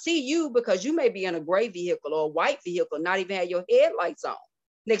may not see you because you may be in a gray vehicle or a white vehicle, not even have your headlights on.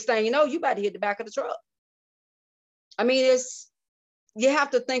 Next thing you know, you about to hit the back of the truck. I mean, you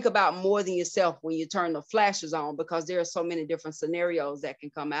have to think about more than yourself when you turn the flashes on, because there are so many different scenarios that can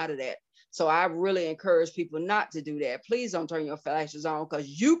come out of that. So I really encourage people not to do that. Please don't turn your flashes on, because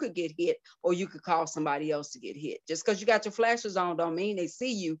you could get hit or you could cause somebody else to get hit. Just because you got your flashes on don't mean they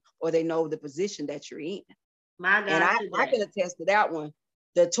see you or they know the position that you're in. My God, and I can attest to that one.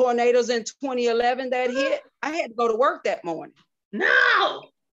 The tornadoes in 2011 that hit, I had to go to work that morning. No.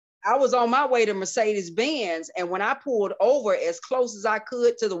 I was on my way to Mercedes-Benz, and when I pulled over as close as I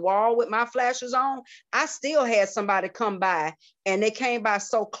could to the wall with my flashers on, I still had somebody come by, and they came by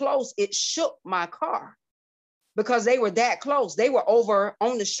so close, it shook my car because they were that close. They were over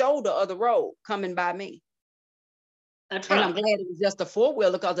on the shoulder of the road coming by me. And I'm glad it was just a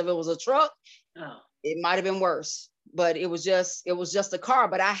four-wheeler, because if it was a truck, it might have been worse. But it was just a car.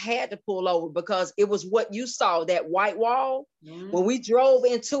 But I had to pull over because it was what you saw, that white wall. When we drove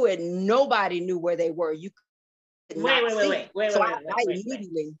into it, nobody knew where they were. You could not see. So I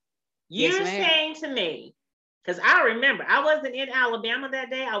immediately. You're saying to me, because I remember I wasn't in Alabama that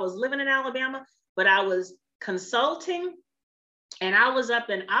day. I was living in Alabama, but I was consulting, and I was up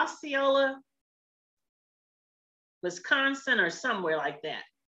in Osceola, Wisconsin, or somewhere like that.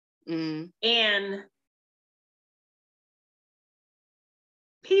 And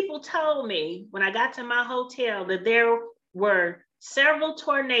people told me when I got to my hotel that there were several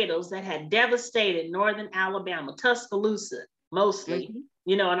tornadoes that had devastated northern Alabama, Tuscaloosa mostly,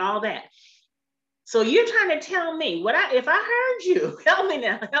 you know, and all that. So you're trying to tell me if I heard you, help me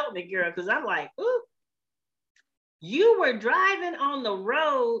now, help me, girl, because I'm like, ooh. You were driving on the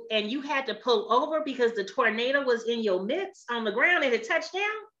road and you had to pull over because the tornado was in your midst on the ground and it touched down?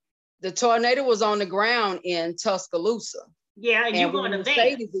 The tornado was on the ground in Tuscaloosa. Yeah, and you going to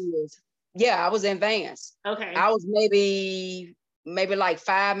Vance? Yeah, I was in Vance. Okay. I was maybe like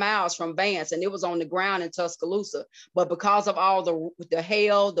 5 miles from Vance, and it was on the ground in Tuscaloosa. But because of all the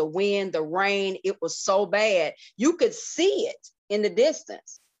hail, the wind, the rain, it was so bad. You could see it in the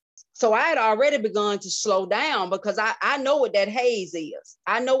distance. So I had already begun to slow down because I know what that haze is.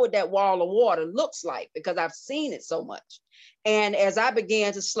 I know what that wall of water looks like because I've seen it so much. And as I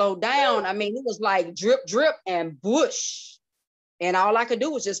began to slow down, I mean, it was like drip, drip, and bush. And all I could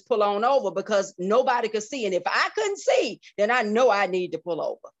do was just pull on over because nobody could see. And if I couldn't see, then I know I need to pull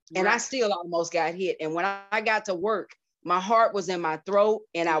over. And I still almost got hit. And when I got to work, my heart was in my throat.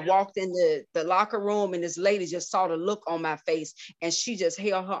 And I walked in the locker room, and this lady just saw the look on my face, and she just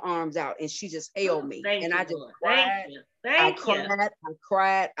held her arms out and she just held me. And I just cried.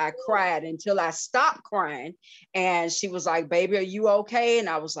 I cried until I stopped crying. And she was like, "Baby, are you okay?" And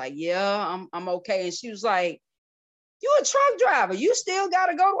I was like, "Yeah, I'm okay." And she was like, "You a truck driver, you still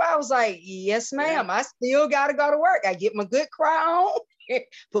gotta go." I was like, "Yes, ma'am, I still gotta go to work. I get my good cry on,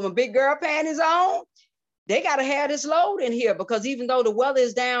 put my big girl panties on. They gotta have this load in here because even though the weather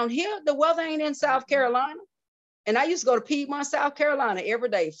is down here, the weather ain't in South Carolina." And I used to go to Piedmont, South Carolina every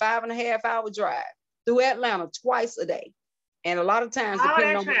day, 5.5 hour drive through Atlanta twice a day. And a lot of times,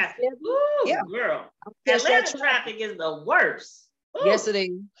 depending on traffic. Girl, Atlanta traffic is the worst. Ooh. Yes, it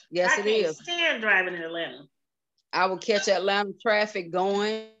is. Yes, it is. I can't stand driving in Atlanta. I would catch Atlanta traffic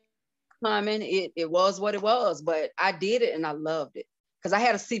going, coming. It was what it was, but I did it and I loved it because I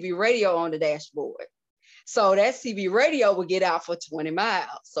had a CB radio on the dashboard. So that CB radio would get out for 20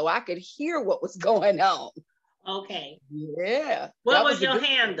 miles. So I could hear what was going on. Okay. Yeah. What was your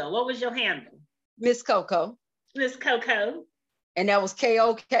handle? What was your handle? Miss Coco. Miss Coco. And that was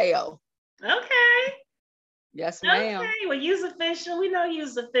KOKO. Okay. Yes, ma'am. Okay. Well, you's official. We know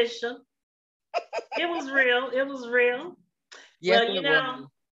you's official. It was real. It was real. Yes, well, you know,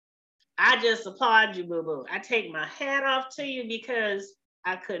 I just applaud you, boo boo. I take my hat off to you because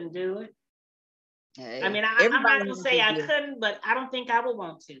I couldn't do it. Hey, I mean, I'm not gonna say I couldn't, but I don't think I would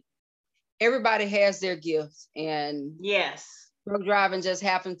want to. Everybody has their gifts, and yes, truck driving just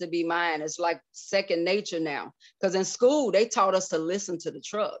happens to be mine. It's like second nature now. Because in school, they taught us to listen to the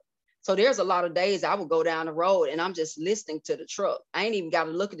truck. So there's a lot of days I would go down the road and I'm just listening to the truck. I ain't even got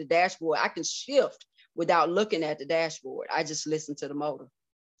to look at the dashboard. I can shift without looking at the dashboard. I just listen to the motor.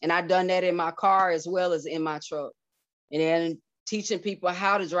 And I've done that in my car as well as in my truck. And then teaching people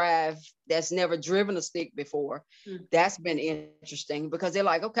how to drive that's never driven a stick before. Mm-hmm. That's been interesting because they're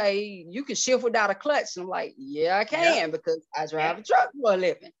like, okay, you can shift without a clutch. And I'm like, yeah, I can because I drive a truck for a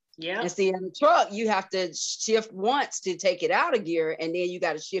living. Yeah. And see, in the truck, you have to shift once to take it out of gear, and then you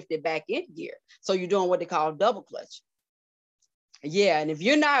got to shift it back in gear. So you're doing what they call double clutch. Yeah, and if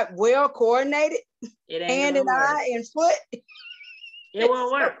you're not well coordinated, hand and eye and foot, it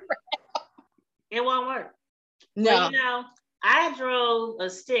won't work. It won't work. No. Well, you know, I drove a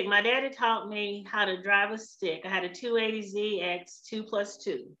stick. My daddy taught me how to drive a stick. I had a 280ZX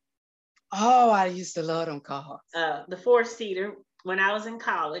 2+2. Oh, I used to love them cars. The 4-seater when I was in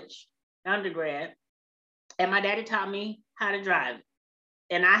college, undergrad. And my daddy taught me how to drive.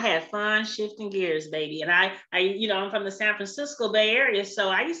 And I had fun shifting gears, baby. And I, you know, I'm from the San Francisco Bay Area. So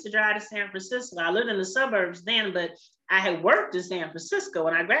I used to drive to San Francisco. I lived in the suburbs then, but I had worked in San Francisco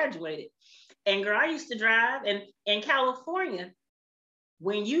when I graduated. And girl, I used to drive. And in California,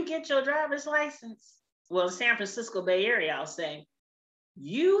 when you get your driver's license, well, San Francisco Bay Area, I'll say,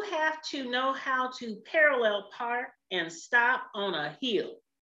 you have to know how to parallel park and stop on a hill.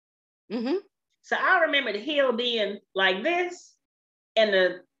 Mm-hmm. So I remember the hill being like this,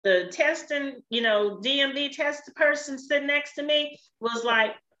 and the testing, you know, DMV test person sitting next to me was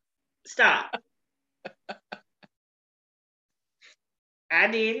like, stop. I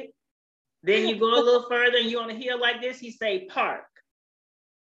did it. Then you go a little further and you're on a hill like this, he say park.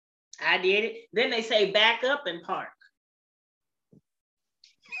 I did it. Then they say back up and park.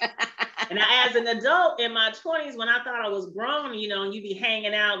 And I, as an adult in my 20s, when I thought I was grown, you know, and you be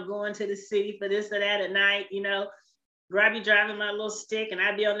hanging out, going to the city for this or that at night, you know, I'd be driving my little stick and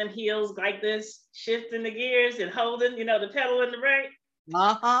I'd be on them hills like this, shifting the gears and holding, you know, the pedal and the brake,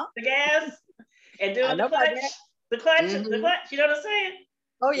 the gas, and doing the clutch, mm-hmm. the clutch, you know what I'm saying?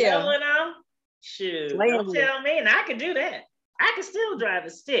 Oh, yeah. Leveling off. Shoot, don't tell me. And I could do that. I could still drive a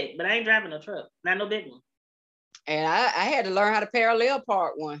stick, but I ain't driving a truck, not no big one. And I had to learn how to parallel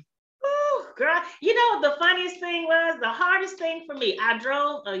park one. Ooh, girl, you know, the funniest thing was, the hardest thing for me, I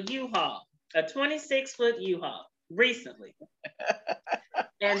drove a U-Haul, a 26-foot U-Haul recently.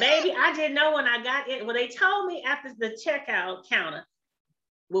 And baby, I didn't know when I got in. Well, they told me after the checkout counter,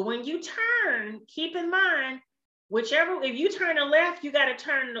 well, when you turn, keep in mind, if you turn to left, you got to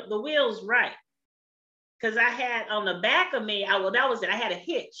turn the wheels right. Because I had on the back of me, I had a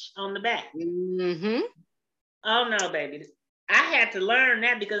hitch on the back. Mm-hmm. Oh no, baby. I had to learn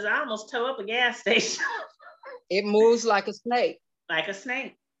that because I almost tore up a gas station. It moves like a snake. Like a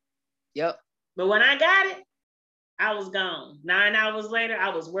snake. Yep. But when I got it, I was gone. 9 hours later, I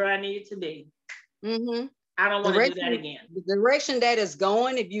was where I needed to be. Mm-hmm. I don't want to do that again. The direction that it's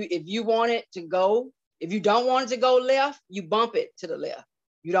going, if you want it to go, if you don't want it to go left, you bump it to the left.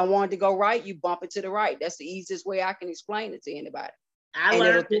 You don't want it to go right, you bump it to the right. That's the easiest way I can explain it to anybody. I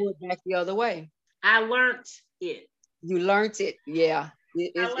learned it back the other way. I learned it. You learned it, yeah.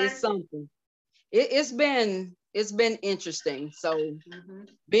 It's something. It's been interesting. So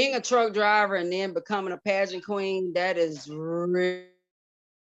being a truck driver and then becoming a pageant queen, that is really.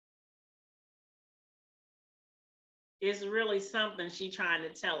 It's really something she's trying to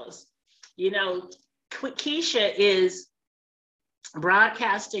tell us. You know, Keisha is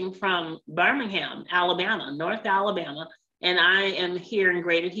broadcasting from Birmingham, Alabama, North Alabama, and I am here in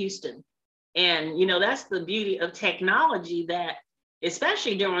Greater Houston. And, you know, that's the beauty of technology, that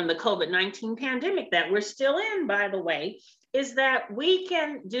especially during the COVID-19 pandemic that we're still in, by the way, is that we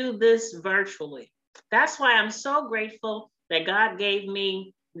can do this virtually. That's why I'm so grateful that God gave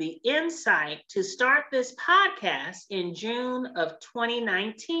me the insight to start this podcast in June of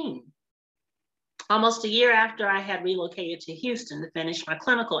 2019. Almost a year after I had relocated to Houston to finish my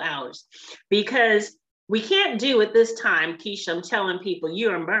clinical hours, because we can't do at this time, Keisha, I'm telling people,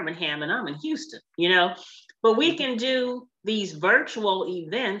 you're in Birmingham and I'm in Houston, you know, but we can do these virtual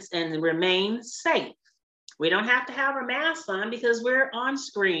events and remain safe. We don't have to have our masks on because we're on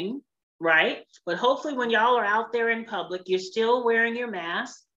screen, right? But hopefully when y'all are out there in public, you're still wearing your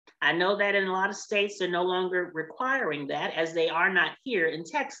mask. I know that in a lot of states, they're no longer requiring that, as they are not here in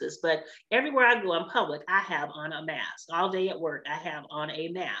Texas, but everywhere I go in public, I have on a mask. All day at work, I have on a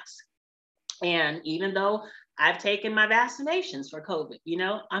mask. And even though I've taken my vaccinations for COVID, you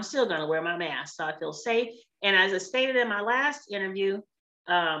know, I'm still gonna wear my mask, so I feel safe. And as I stated in my last interview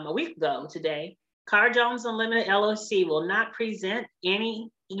a week ago today, Car Jones Unlimited LLC will not present any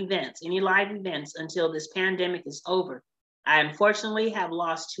events, any live events, until this pandemic is over. I unfortunately have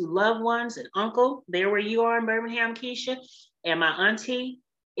lost 2 loved ones, an uncle there where you are in Birmingham, Keisha, and my auntie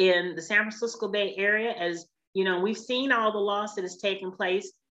in the San Francisco Bay Area. As you know, we've seen all the loss that has taken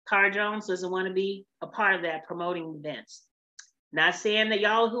place. Car Jones doesn't want to be a part of that, promoting events. Not saying that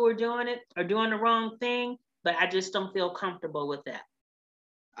y'all who are doing it are doing the wrong thing, but I just don't feel comfortable with that.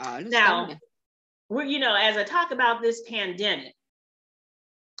 Now, we're, you know, as I talk about this pandemic,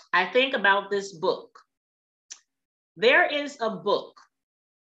 I think about this book. There is a book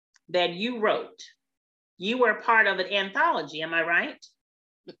that you wrote you were part of an anthology, am I right?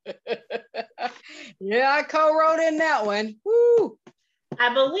 Yeah, I co-wrote in that one. Woo.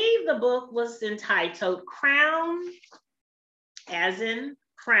 I believe the book was entitled Crown, as in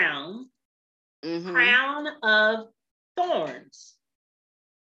crown, Crown of Thorns.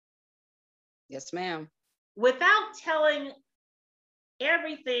 Yes, ma'am. Without telling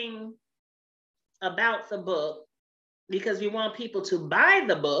everything about the book, because we want people to buy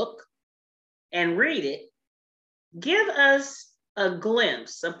the book and read it, give us a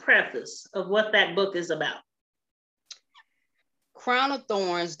glimpse, a preface of what that book is about. Crown of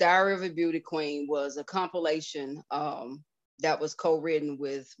Thorns, Diary of a Beauty Queen was a compilation that was co-written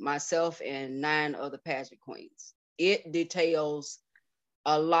with myself and 9 other pageant queens. It details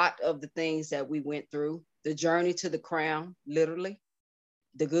a lot of the things that we went through, the journey to the crown, literally,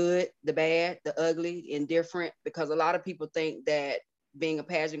 the good, the bad, the ugly, indifferent, because a lot of people think that being a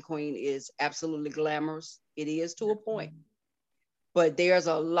pageant queen is absolutely glamorous. It is to a point, but there's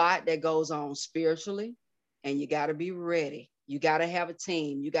a lot that goes on spiritually, and you got to be ready. You got to have a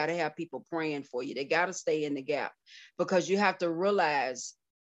team. You got to have people praying for you. They got to stay in the gap, because you have to realize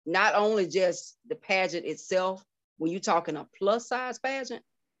not only just the pageant itself, when you're talking a plus size pageant,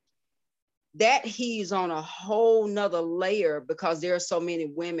 that he's on a whole nother layer, because there are so many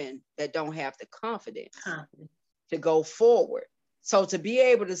women that don't have the confidence to go forward. So to be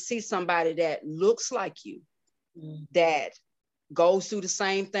able to see somebody that looks like you, that goes through the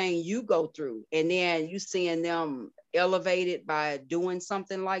same thing you go through, and then you seeing them elevated by doing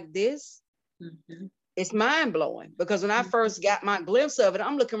something like this, it's mind-blowing. Because when I first got my glimpse of it,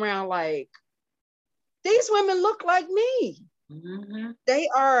 I'm looking around like, these women look like me. They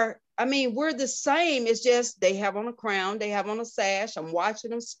are, I mean, we're the same. It's just they have on a crown, they have on a sash. I'm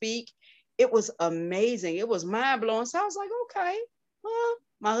watching them speak. It was amazing. It was mind-blowing. So I was like, okay, well,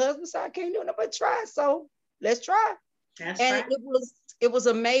 my husband said I can't do nothing but try, so let's try. That's right. It was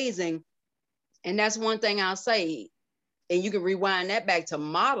amazing. And that's one thing I'll say, and you can rewind that back to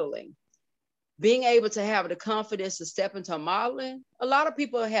modeling. Being able to have the confidence to step into modeling, a lot of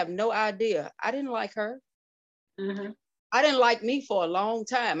people have no idea. I didn't like her. I didn't like me for a long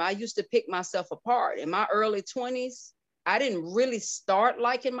time. I used to pick myself apart. In my early 20s, I didn't really start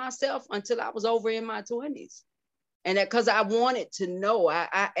liking myself until I was over in my 20s. And that because I wanted to know,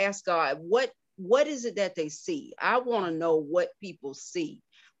 I asked God, what is it that they see? I want to know what people see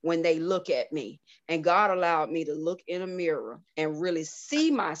when they look at me. And God allowed me to look in a mirror and really see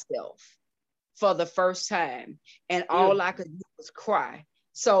myself for the first time. And all I could do was cry.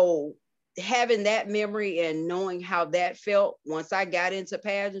 So having that memory and knowing how that felt once I got into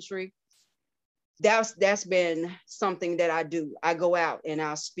pageantry, that's been something that I do. I go out and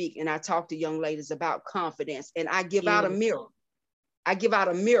I'll speak and I talk to young ladies about confidence, and I give out a mirror. I give out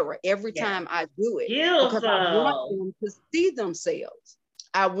a mirror every time I do it. Because I want them to see themselves.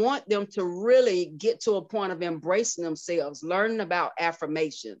 I want them to really get to a point of embracing themselves, learning about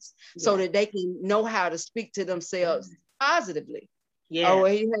affirmations, so that they can know how to speak to themselves positively. Oh,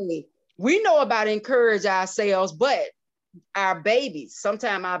 hey, we know about encourage ourselves, but our babies,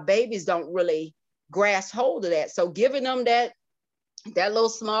 sometimes our babies don't really grasp hold of that. So giving them that little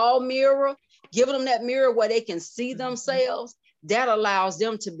small mirror, giving them that mirror where they can see themselves, that allows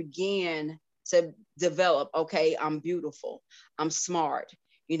them to begin to develop, okay, I'm beautiful, I'm smart.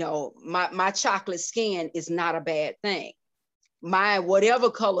 You know, my chocolate skin is not a bad thing. My whatever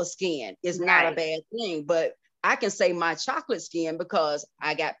color skin is not a bad thing, but I can say my chocolate skin because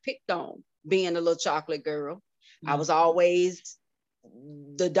I got picked on being a little chocolate girl. I was always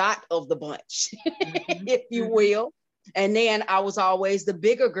the dot of the bunch, if you will. And then I was always the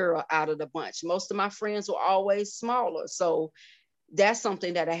bigger girl out of the bunch. Most of my friends were always smaller. So that's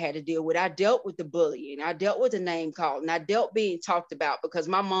something that I had to deal with. I dealt with the bullying. I dealt with the name calling. I dealt being talked about because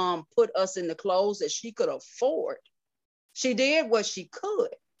my mom put us in the clothes that she could afford. She did what she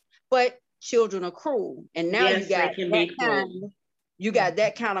could, but children are cruel. And now you got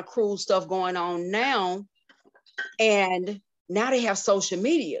that kind of cruel stuff going on now. And now they have social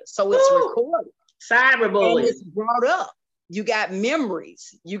media. So it's recorded. Cyberbullying. And it's brought up. You got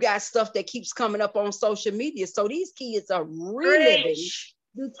memories. You got stuff that keeps coming up on social media. So these kids are reliving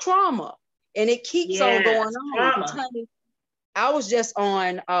the trauma. And it keeps on going on. I was just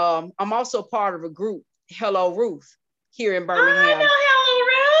on, I'm also part of a group, Hello Ruth, here in Birmingham. I know Hello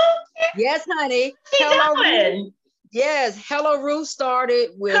Ruth. Yes, honey. Hello Ruth. Yes, Hello Ruth started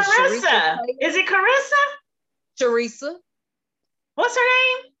with Carissa. Is it Carissa? Teresa. What's her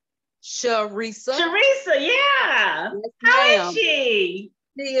name? Sharisa. Sharisa, yeah. Yes, how is she?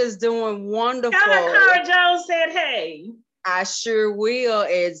 She is doing wonderful. Tell her Cara Jones said hey. I sure will.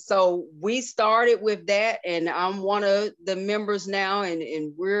 And so we started with that, and I'm one of the members now,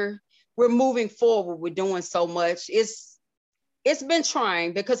 and we're moving forward. We're doing so much. It's been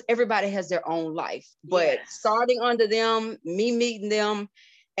trying because everybody has their own life, but Yes. starting under them, me meeting them,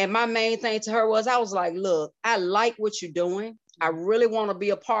 and my main thing to her was, I was like, look, I like what you're doing. I really want to be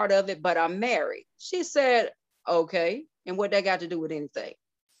a part of it, but I'm married. She said, okay. And what that got to do with anything?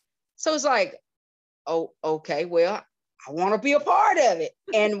 So it's like, oh, okay, well, I want to be a part of it.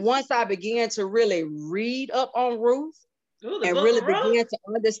 And once I began to really read up on Ruth, and really began to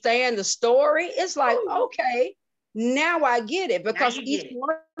understand the story, it's like, okay, now I get it, because each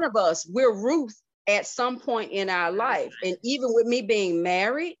one of us, we're Ruth at some point in our life. And even with me being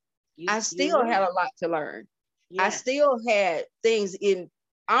married, I still had a lot to learn. Yes. I still had things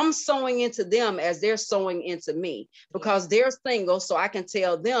I'm sowing into them as they're sowing into me, because they're single. So I can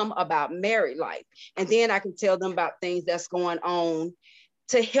tell them about married life. And then I can tell them about things that's going on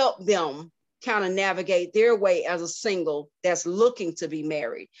to help them kind of navigate their way as a single that's looking to be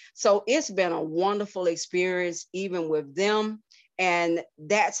married. So it's been a wonderful experience, even with them. And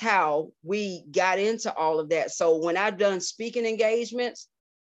that's how we got into all of that. So when I've done speaking engagements,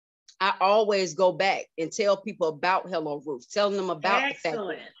 I always go back and tell people about Hello Ruth, telling them about the fact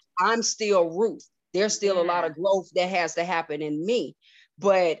that I'm still Ruth. There's still a lot of growth that has to happen in me.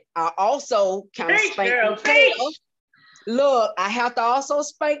 But I also kind of spank their tails. Look, I have to also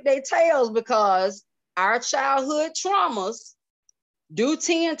spank their tails, because our childhood traumas do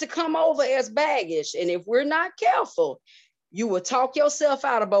tend to come over as baggage. And if we're not careful, you will talk yourself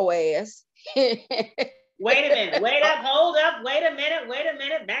out of Boaz. Wait a minute, wait up, hold up, wait a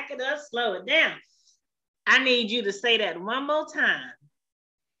minute, back it up, slow it down. I need you to say that one more time.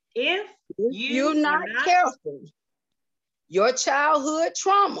 If you're not careful, your childhood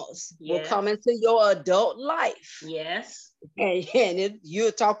traumas will come into your adult life. Yes. And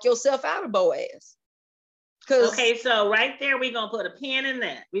you'll talk yourself out of Boaz. Okay, so right there, we're going to put a pin in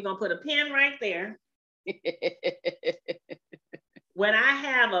that. We're going to put a pin right there. When I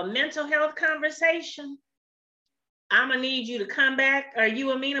have a mental health conversation, I'm going to need you to come back. Are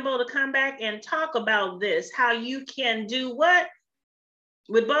you amenable to come back and talk about this? How you can do what?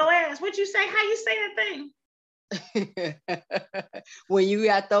 With Boaz? What'd you say? How you say that thing? When you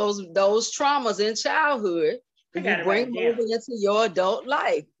got those traumas in childhood, and you bring them over into your adult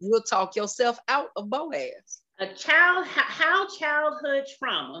life, you'll talk yourself out of Boaz. How childhood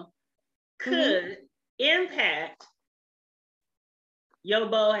trauma could impact your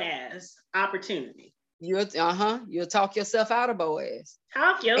Boaz opportunity. You'll talk yourself out of Boaz.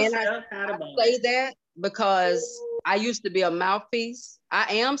 Talk yourself out of Boaz. I say that because I used to be a mouthpiece.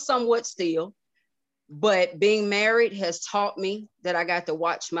 I am somewhat still, but being married has taught me that I got to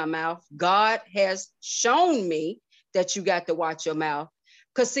watch my mouth. God has shown me that you got to watch your mouth.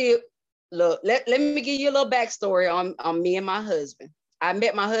 Because see, look, let me give you a little backstory on me and my husband. I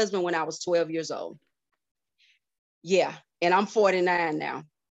met my husband when I was 12 years old. Yeah, and I'm 49 now.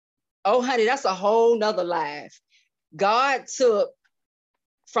 Oh, honey, that's a whole nother life. God took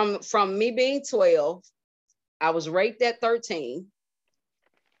from me being 12, I was raped at 13.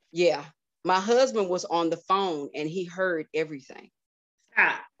 Yeah, my husband was on the phone and he heard everything.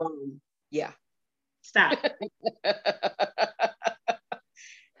 Stop. Yeah. Stop.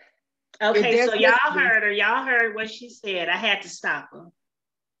 Okay, so y'all heard what she said. I had to stop her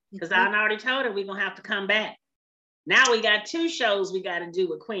because I already told her we're going to have to come back. Now we got 2 shows we got to do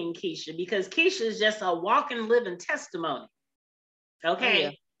with Queen Keisha, because Keisha is just a walking, living testimony. Okay. Oh,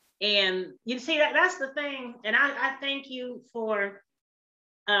 yeah. And you see, that's the thing. And I thank you for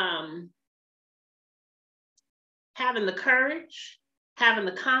having the courage, having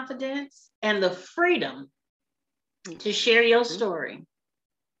the confidence, and the freedom to share your story.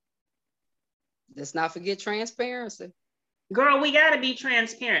 Let's not forget transparency. Girl, we got to be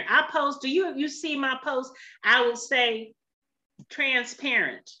transparent. I post, you see my post, I would say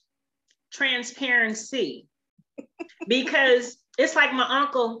transparent, transparency. Because it's like my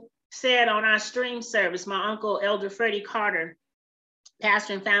uncle said on our stream service, my uncle, Elder Freddie Carter,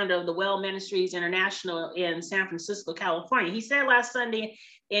 pastor and founder of the Well Ministries International in San Francisco, California. He said last Sunday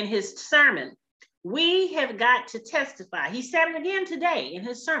in his sermon, we have got to testify. He said it again today in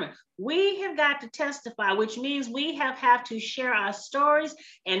his sermon. We have got to testify, which means we have to share our stories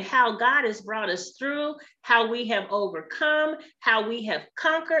and how God has brought us through, how we have overcome, how we have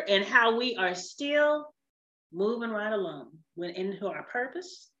conquered, and how we are still moving right along into our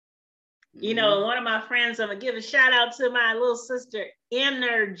purpose. Mm-hmm. You know, one of my friends, I'm going to give a shout out to my little sister,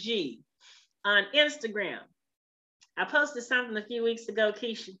 Energy, on Instagram. I posted something a few weeks ago,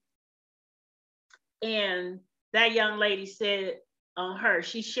 Keisha. And that young lady said on her,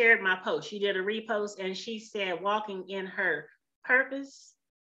 she shared my post. She did a repost and she said, walking in her purpose.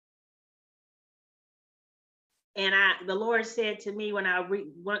 And the Lord said to me when I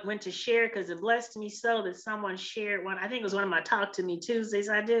went to share, because it blessed me so that someone shared one. I think it was one of my Talk to Me Tuesdays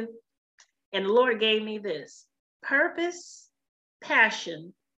I do. And the Lord gave me this: purpose,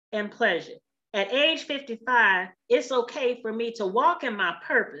 passion, and pleasure. At age 55, it's okay for me to walk in my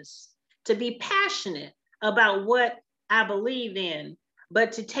purpose, to be passionate about what I believe in,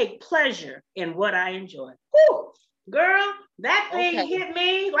 but to take pleasure in what I enjoy. Whew, girl, that thing hit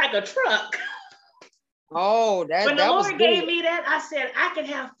me like a truck. Oh, when the Lord was gave me that, I said, I can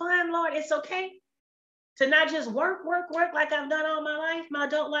have fun, Lord. It's okay to not just work like I've done all my life, my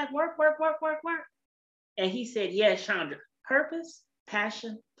adult life, work. And he said, yes, Chandra, purpose,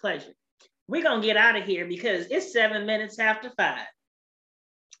 passion, pleasure. We're going to get out of here because it's 7 minutes after 5.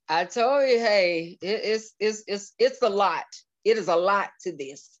 I told you, hey, it's a lot. It is a lot to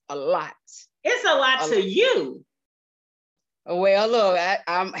this, a lot. It's a lot to you. Well, look,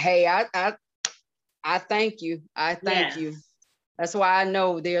 I thank you. I thank you. That's why I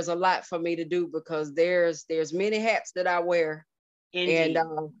know there's a lot for me to do, because there's many hats that I wear. Indeed.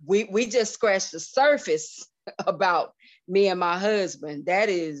 And we just scratched the surface about me and my husband. That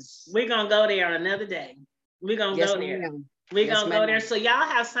is, we're gonna go there on another day. We're gonna go there. We're gonna go there. So y'all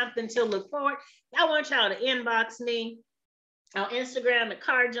have something to look forward. I want y'all to inbox me on Instagram at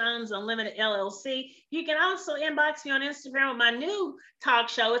Car Jones Unlimited LLC. You can also inbox me on Instagram with my new talk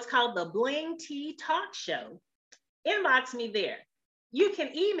show. It's called the Bling Tea Talk Show. Inbox me there. You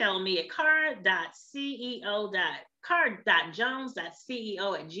can email me at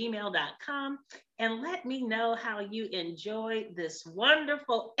car.jones.ceo@gmail.com and let me know how you enjoyed this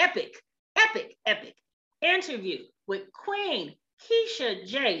wonderful, epic interview with Queen Keisha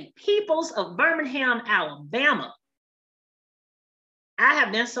J. Peoples of Birmingham, Alabama. I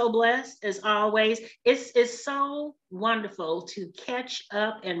have been so blessed as always. It's so wonderful to catch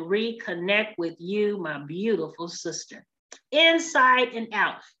up and reconnect with you, my beautiful sister. Inside and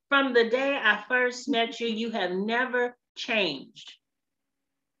out. From the day I first met you, you have never changed.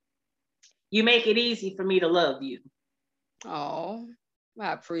 You make it easy for me to love you. Oh,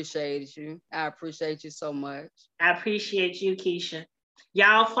 I appreciate you. I appreciate you so much. I appreciate you, Keisha.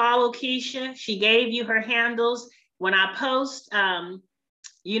 Y'all follow Keisha. She gave you her handles. When I post,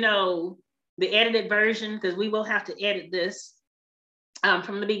 the edited version, because we will have to edit this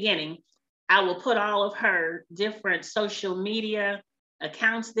from the beginning, I will put all of her different social media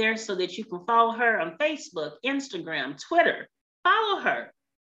accounts there so that you can follow her on Facebook, Instagram, Twitter. Follow her.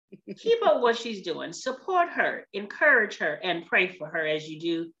 Keep up what she's doing. Support her, encourage her, and pray for her as you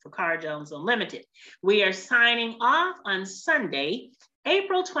do for Car Jones Unlimited. We are signing off on Sunday,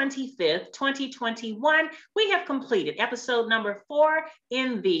 April 25th, 2021. We have completed episode number 4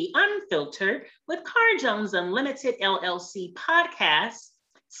 in the Unfiltered with Car Jones Unlimited LLC podcast,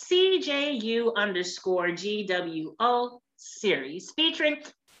 CJU_GWO series featuring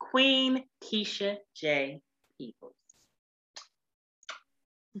Queen Keisha J. Peoples.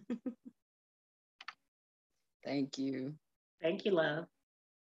 Thank you. Thank you, love.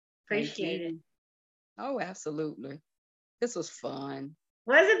 Appreciate it. Oh, absolutely. This was fun.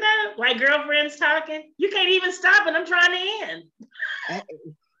 Was it though? Like girlfriends talking? You can't even stop it. I'm trying to end.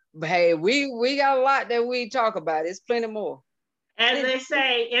 Hey, we got a lot that we talk about. It's plenty more. As they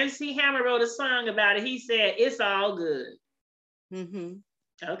say, MC Hammer wrote a song about it. He said, it's all good. Mm-hmm.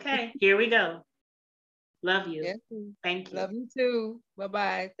 Okay, here we go. Love you. Yes. Thank you. Love you too.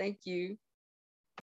 Bye-bye. Thank you.